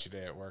talking Yeah. about you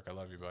today at work. I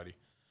love you, buddy.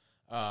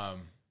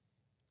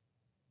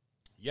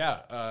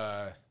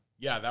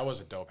 Yeah, that was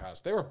a dope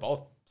house. They were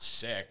both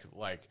sick.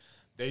 Like,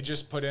 they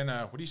just put in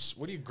a, what are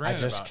you I grinning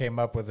just about? came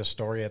up with a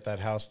story at that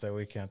house that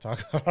we can't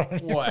talk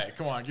about. What?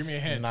 Come on, give me a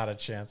hint. Not a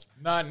chance.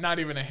 Not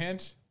even a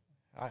hint.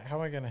 How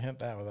am I going to hint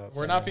that without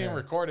We're saying not it being here?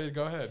 recorded.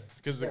 Go ahead.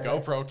 Because the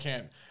GoPro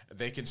can't,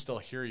 they can still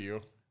hear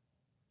you.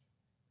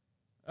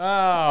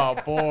 Oh,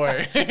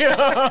 boy.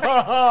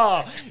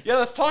 Yeah,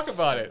 let's talk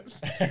about it.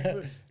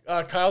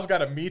 Kyle's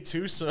got a Me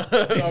Too.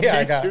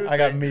 I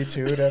got Me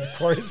Too at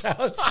Corey's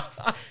house.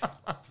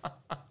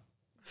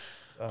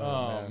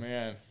 Oh,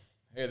 man.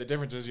 Hey, the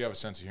difference is you have a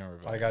sense of humor.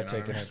 I got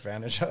taken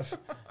advantage of.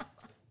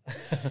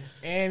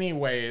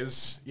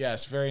 Anyways,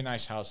 yes, very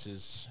nice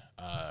houses.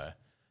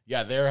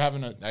 Yeah, they're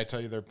having I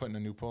tell you, they're putting a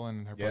new pool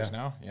in their place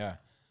now. Yeah.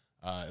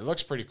 It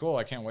looks pretty cool.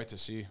 I can't wait to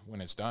see when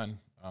it's done.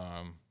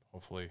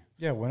 Hopefully.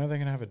 Yeah, when are they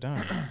going to have it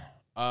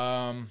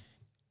done?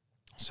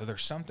 So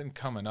there's something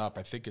coming up.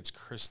 I think it's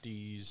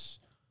Christie's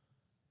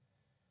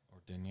or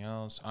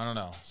Danielle's. I don't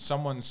know.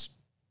 Someone's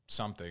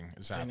something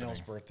is happening.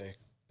 Danielle's birthday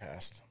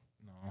passed.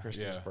 No,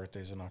 Christy's yeah.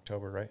 birthday's in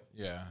October, right?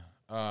 Yeah.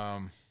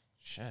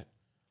 Shit.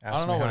 Ask I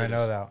don't know me what how I it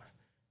know is. that.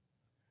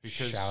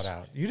 Because Shout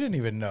out. You didn't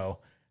even know.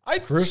 I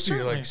Christy,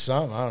 certainly- like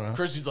something. I don't know.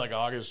 Christie's like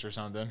August or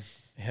something.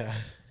 Yeah.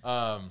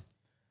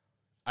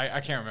 I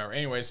can't remember.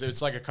 Anyways,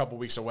 it's like a couple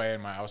weeks away,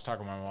 and I was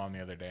talking to my mom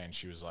the other day, and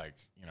she was like,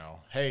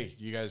 hey,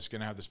 you guys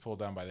gonna have this pool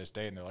done by this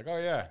date? And they're like, oh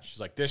yeah. She's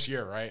like, this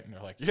year, right? And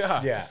they're like,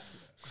 yeah. Yeah.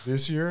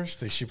 This year,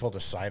 she pulled a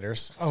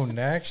Ciders. Oh,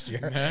 next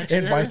year. Next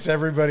year? Invites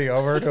everybody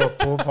over to a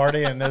pool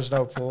party, and there's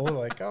no pool.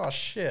 Like, oh,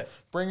 shit.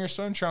 Bring your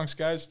swim trunks,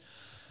 guys.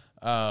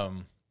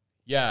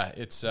 Yeah,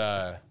 it's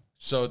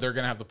so they're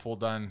gonna have the pool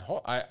done.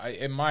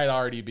 It might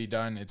already be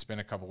done. It's been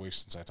a couple weeks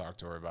since I talked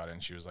to her about it,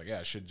 and she was like, yeah,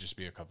 it should just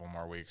be a couple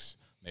more weeks,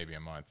 maybe a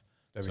month.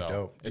 That'd be So,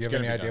 dope. Do it's you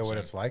have gonna any be idea done what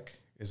soon. it's like?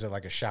 Is it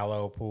like a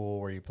shallow pool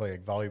where you play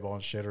like volleyball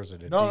and shit, or is it a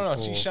deep No. pool?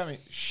 She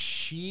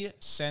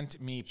sent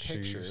me She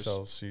pictures.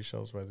 sells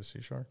seashells by the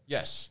seashore?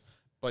 Yes,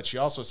 but she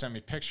also sent me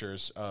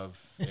pictures of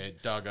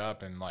it dug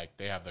up, and like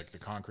they have like the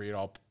concrete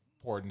all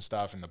poured and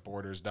stuff, and the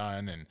border's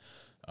done, and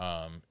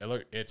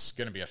it's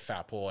gonna be a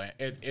fat pool. And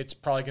it's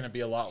probably gonna be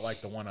a lot like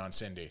the one on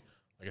Cindy.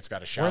 Like it's got a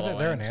Where shallow. are they?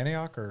 They're in end.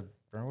 Antioch or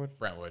Brentwood?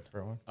 Brentwood.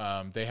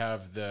 Brentwood. They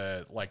have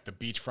the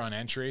beachfront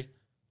entry,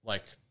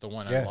 like the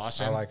one Yeah, in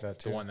Lawson. I like that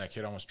too. The one that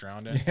kid almost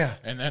drowned in. Yeah.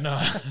 And then,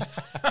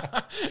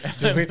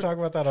 Did we talk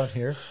about that on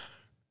here?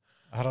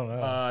 I don't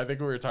know. I think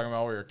we were talking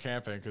about we were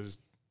camping because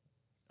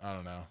I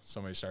don't know,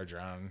 somebody started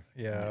drowning.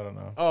 Yeah, I don't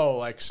know. Oh,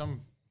 like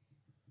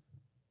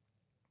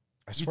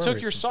I you swear took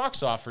we- your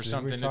socks off or Did we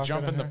something to talk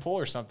jump about in the it? pool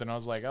or something. I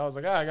was like,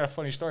 I got a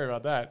funny story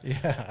about that.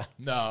 Yeah.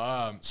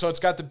 No, so it's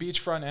got the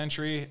beachfront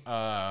entry,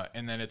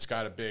 and then it's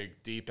got a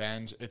big deep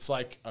end. It's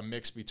like a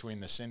mix between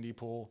the Cindy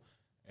pool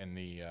and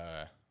the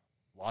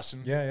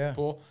Lawson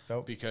pool.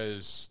 Dope.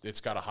 Because it's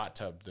got a hot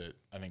tub that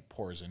I think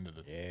pours into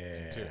the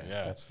thing too.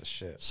 Yeah, That's the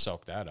shit.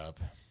 soak that up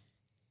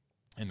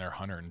in their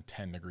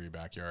 110-degree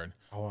backyard.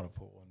 I want a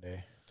pool one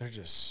day. They're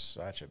just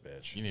such a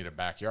bitch. You need a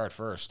backyard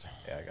first,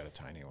 Yeah, I got a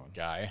tiny one.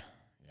 guy.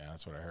 Yeah,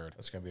 that's what I heard.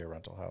 That's going to be a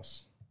rental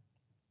house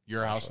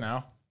Your house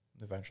now?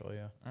 eventually,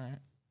 yeah. All right.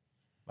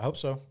 I hope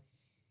so.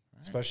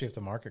 Especially if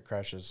the market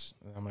crashes,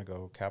 I'm going to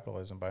go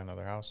capitalize and buy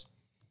another house.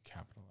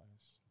 Capitalize.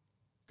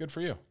 Good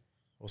for you.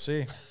 We'll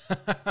see.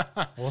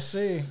 We'll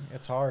see.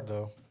 It's hard,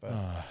 though. But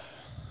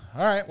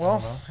All right. Well,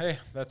 hey,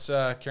 that's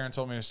Karen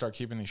told me to start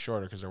keeping these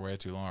shorter because they're way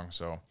too long.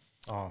 So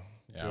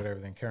do it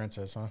everything Karen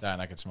says, huh? that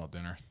and I can smell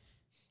dinner.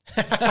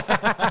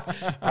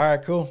 All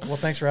right, cool. Well,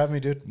 thanks for having me,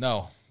 dude.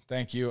 No,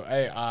 thank you.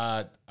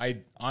 I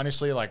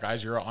honestly, like,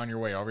 as you're on your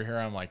way over here,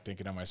 I'm like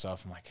thinking to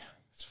myself, I'm like,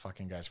 this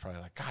fucking guy's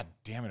probably like, God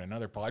damn it,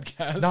 another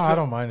podcast. No, I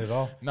don't mind at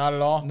all. Not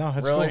at all. No,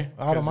 it's really? cool.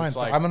 I don't 'Cause mind. it's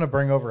like, I'm going to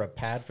bring over a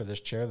pad for this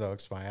chair, though,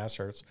 because my ass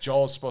hurts.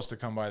 Joel's supposed to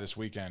come by this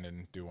weekend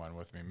and do one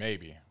with me.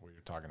 Maybe we were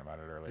talking about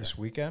it earlier. This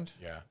weekend?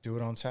 Yeah. Do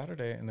it on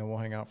Saturday, and then we'll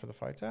hang out for the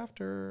fights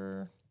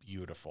after.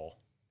 Beautiful.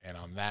 And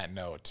on that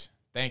note,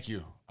 thank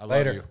you. I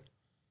Later. love you.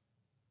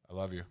 I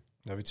love you.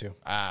 Love you too.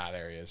 Ah,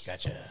 there he is.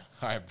 Gotcha.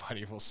 All right,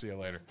 buddy. We'll see you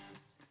later.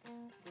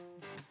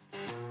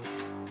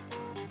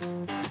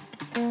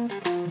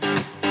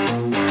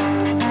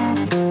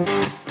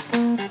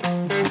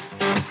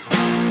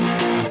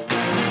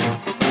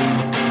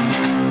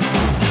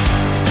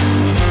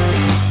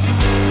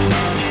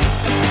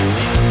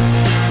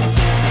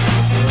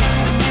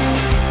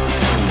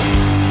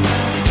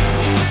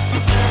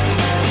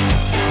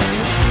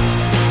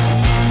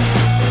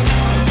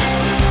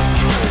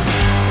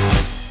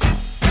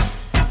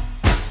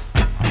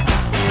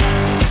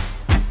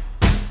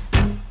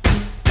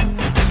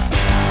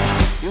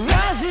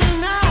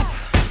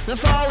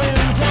 Falling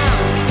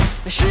down,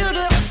 I should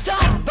have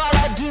stopped, but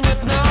I do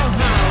not know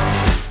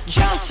how.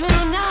 Just for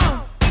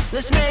now,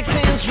 let's make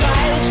things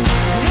right.